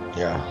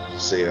 Yeah.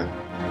 See ya.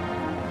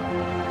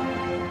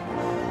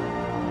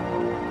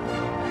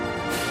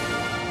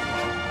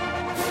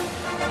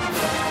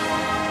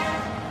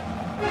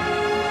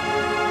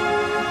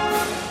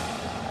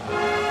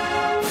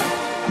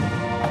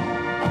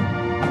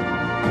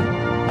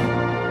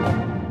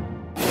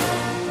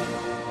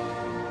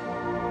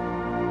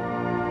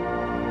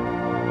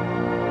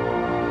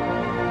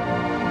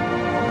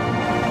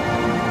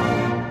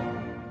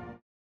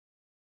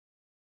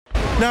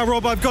 Now,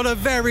 Rob, I've got a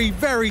very,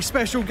 very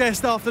special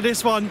guest after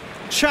this one.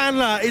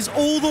 Chandler is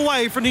all the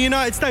way from the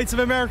United States of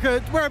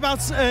America.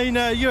 Whereabouts in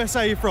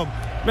USA are you from?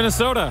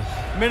 Minnesota.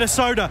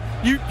 Minnesota.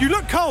 You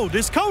look cold.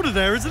 It's colder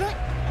there, isn't it?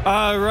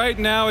 Right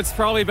now, it's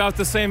probably about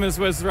the same as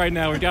was right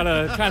now. We got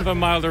a kind of a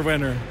milder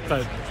winter.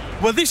 But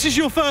well, this is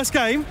your first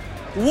game.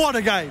 What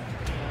a game.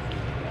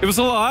 It was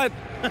a lot.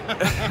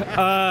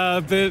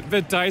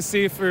 Bit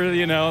dicey for,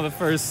 the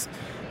first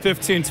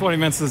 15, 20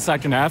 minutes of the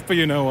second half, but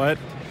you know what?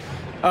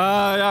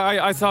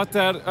 I thought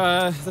that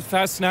the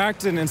Fast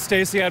Snacked and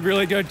Stacy had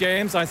really good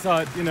games. I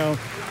thought,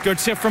 good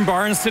chip from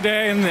Barnes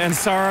today, and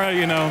Sarah,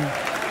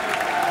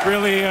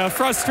 really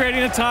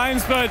frustrating at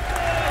times, but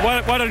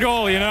what a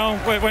goal,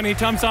 When he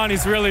comes on,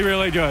 he's really,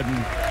 really good.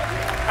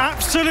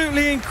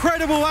 Absolutely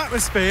incredible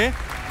atmosphere,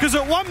 because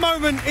at one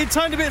moment it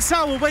turned a bit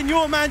sour when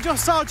your man Josh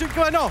Sargent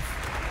went off.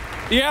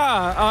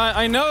 Yeah,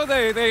 I know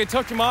they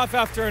took him off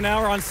after an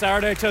hour on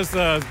Saturday because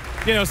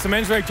some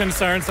injury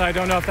concerns. I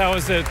don't know if that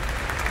was it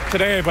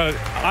today, but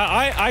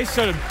I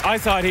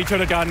thought he could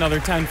have got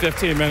another 10,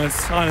 15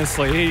 minutes,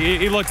 honestly.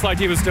 He looks like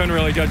he was doing a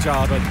really good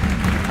job, but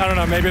I don't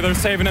know, maybe they're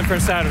saving him for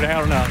Saturday, I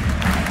don't know.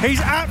 He's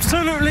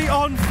absolutely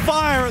on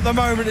fire at the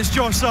moment, is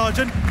Josh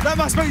Sargent. That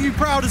must make you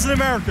proud as an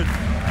American.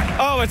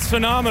 Oh, it's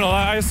phenomenal.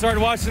 I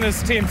started watching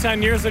this team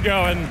 10 years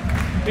ago, and,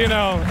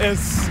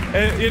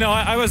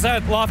 I was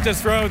at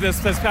Loftus Road this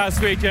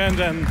past weekend,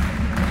 and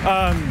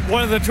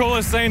one of the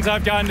coolest things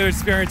I've gotten to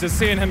experience is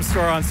seeing him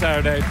score on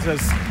Saturday.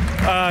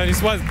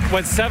 He's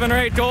what 7 or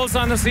 8 goals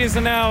on the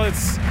season now.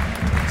 It's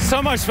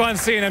so much fun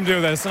seeing him do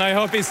this, and I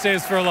hope he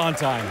stays for a long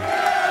time.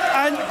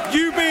 And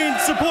you've been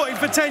supporting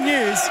for 10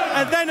 years,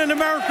 and then an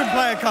American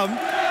player come.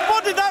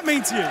 What did that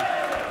mean to you?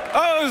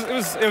 Oh, it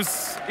was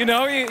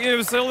it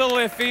was a little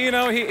iffy.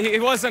 He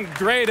wasn't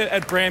great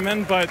at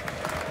Bremen, but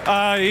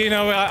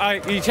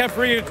he kept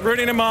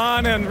rooting him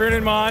on, and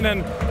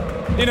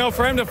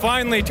for him to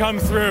finally come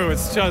through,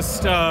 it's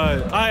just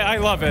I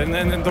love it,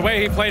 and the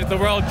way he played at the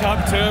World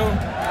Cup too.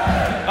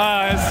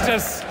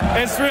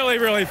 It's really,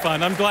 really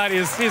fun. I'm glad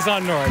he's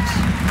on Norwich.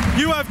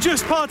 You have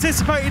just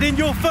participated in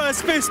your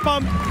first fist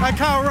bump at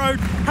Carroll Road.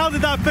 How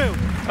did that feel?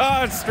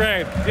 Oh, it's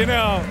great. You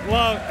know,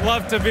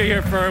 love to be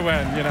here for a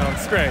win. You know,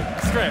 it's great.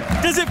 It's great.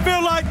 Does it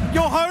feel like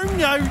you're home,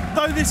 you know,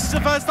 though this is the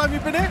first time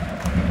you've been here?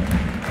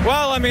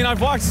 Well, I mean, I've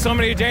watched so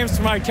many games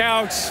from my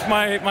couch.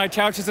 My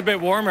couch is a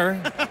bit warmer.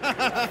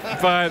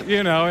 But,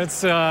 you know,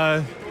 it's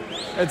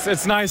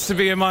nice to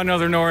be among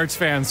other Norwich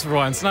fans for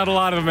once. Not a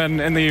lot of them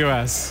in the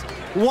U.S.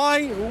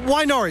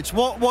 Why Norwich?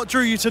 What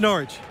drew you to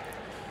Norwich?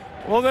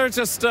 Well, they're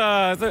just,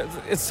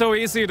 it's so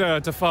easy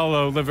to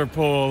follow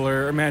Liverpool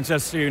or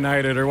Manchester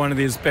United or one of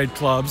these big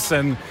clubs.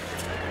 And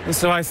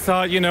so I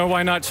thought, you know,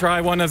 why not try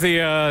one of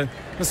the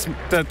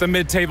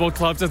mid-table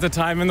clubs at the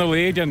time in the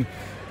league? And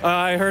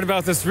I heard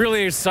about this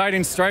really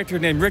exciting striker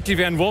named Ricky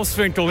Van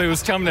Wolfswinkel who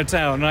was coming to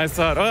town. And I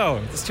thought,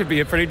 oh, this should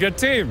be a pretty good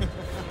team.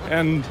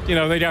 And, you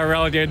know, they got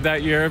relegated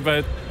that year,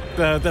 but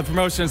the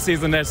promotion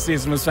season next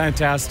season was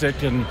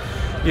fantastic. And,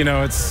 you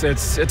know, it's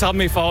helped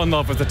me fall in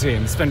love with the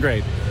team. It's been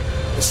great.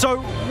 So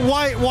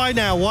why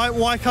now?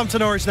 Why come to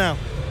Norwich now?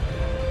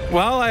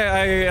 Well,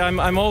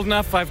 I'm old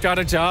enough. I've got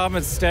a job.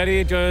 It's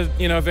steady, good,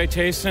 you know,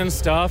 vacation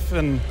stuff,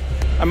 and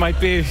I might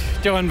be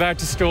going back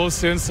to school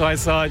soon. So I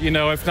thought, you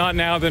know, if not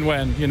now, then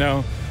when? You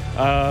know,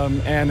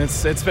 and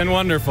it's been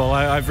wonderful.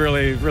 I've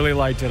really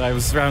liked it. I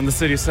was around the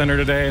city centre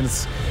today, and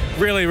it's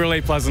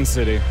really pleasant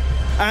city.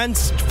 And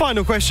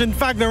final question: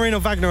 Wagner in or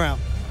Wagner out?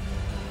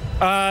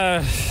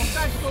 I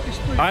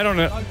don't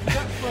know.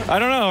 I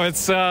don't know.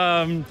 It's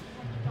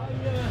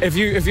if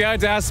you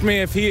had to ask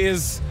me if he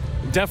is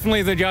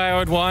definitely the guy I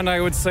would want, I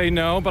would say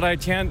no, but I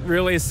can't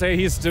really say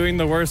he's doing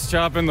the worst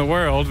job in the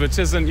world, which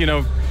isn't, you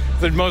know,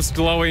 the most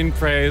glowing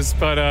praise,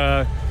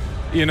 but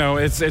you know,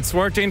 it's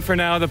working for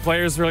now. The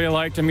players really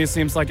liked him. He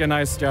seems like a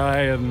nice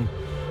guy, and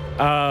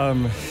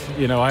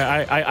you know,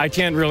 I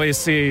can't really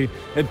see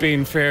it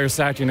being fair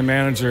sacking a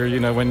manager, you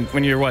know,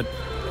 when you're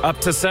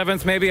up to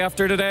 7th maybe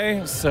after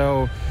today.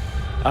 So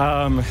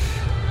I'm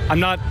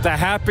not the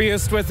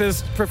happiest with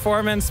his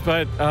performance,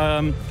 but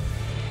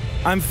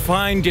I'm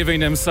fine giving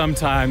him some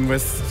time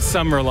with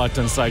some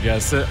reluctance, I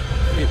guess.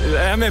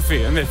 I'm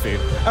iffy.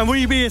 And will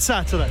you be here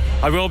Saturday?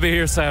 I will be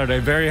here Saturday.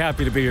 Very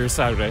happy to be here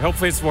Saturday.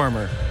 Hopefully it's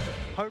warmer.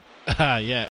 Yeah.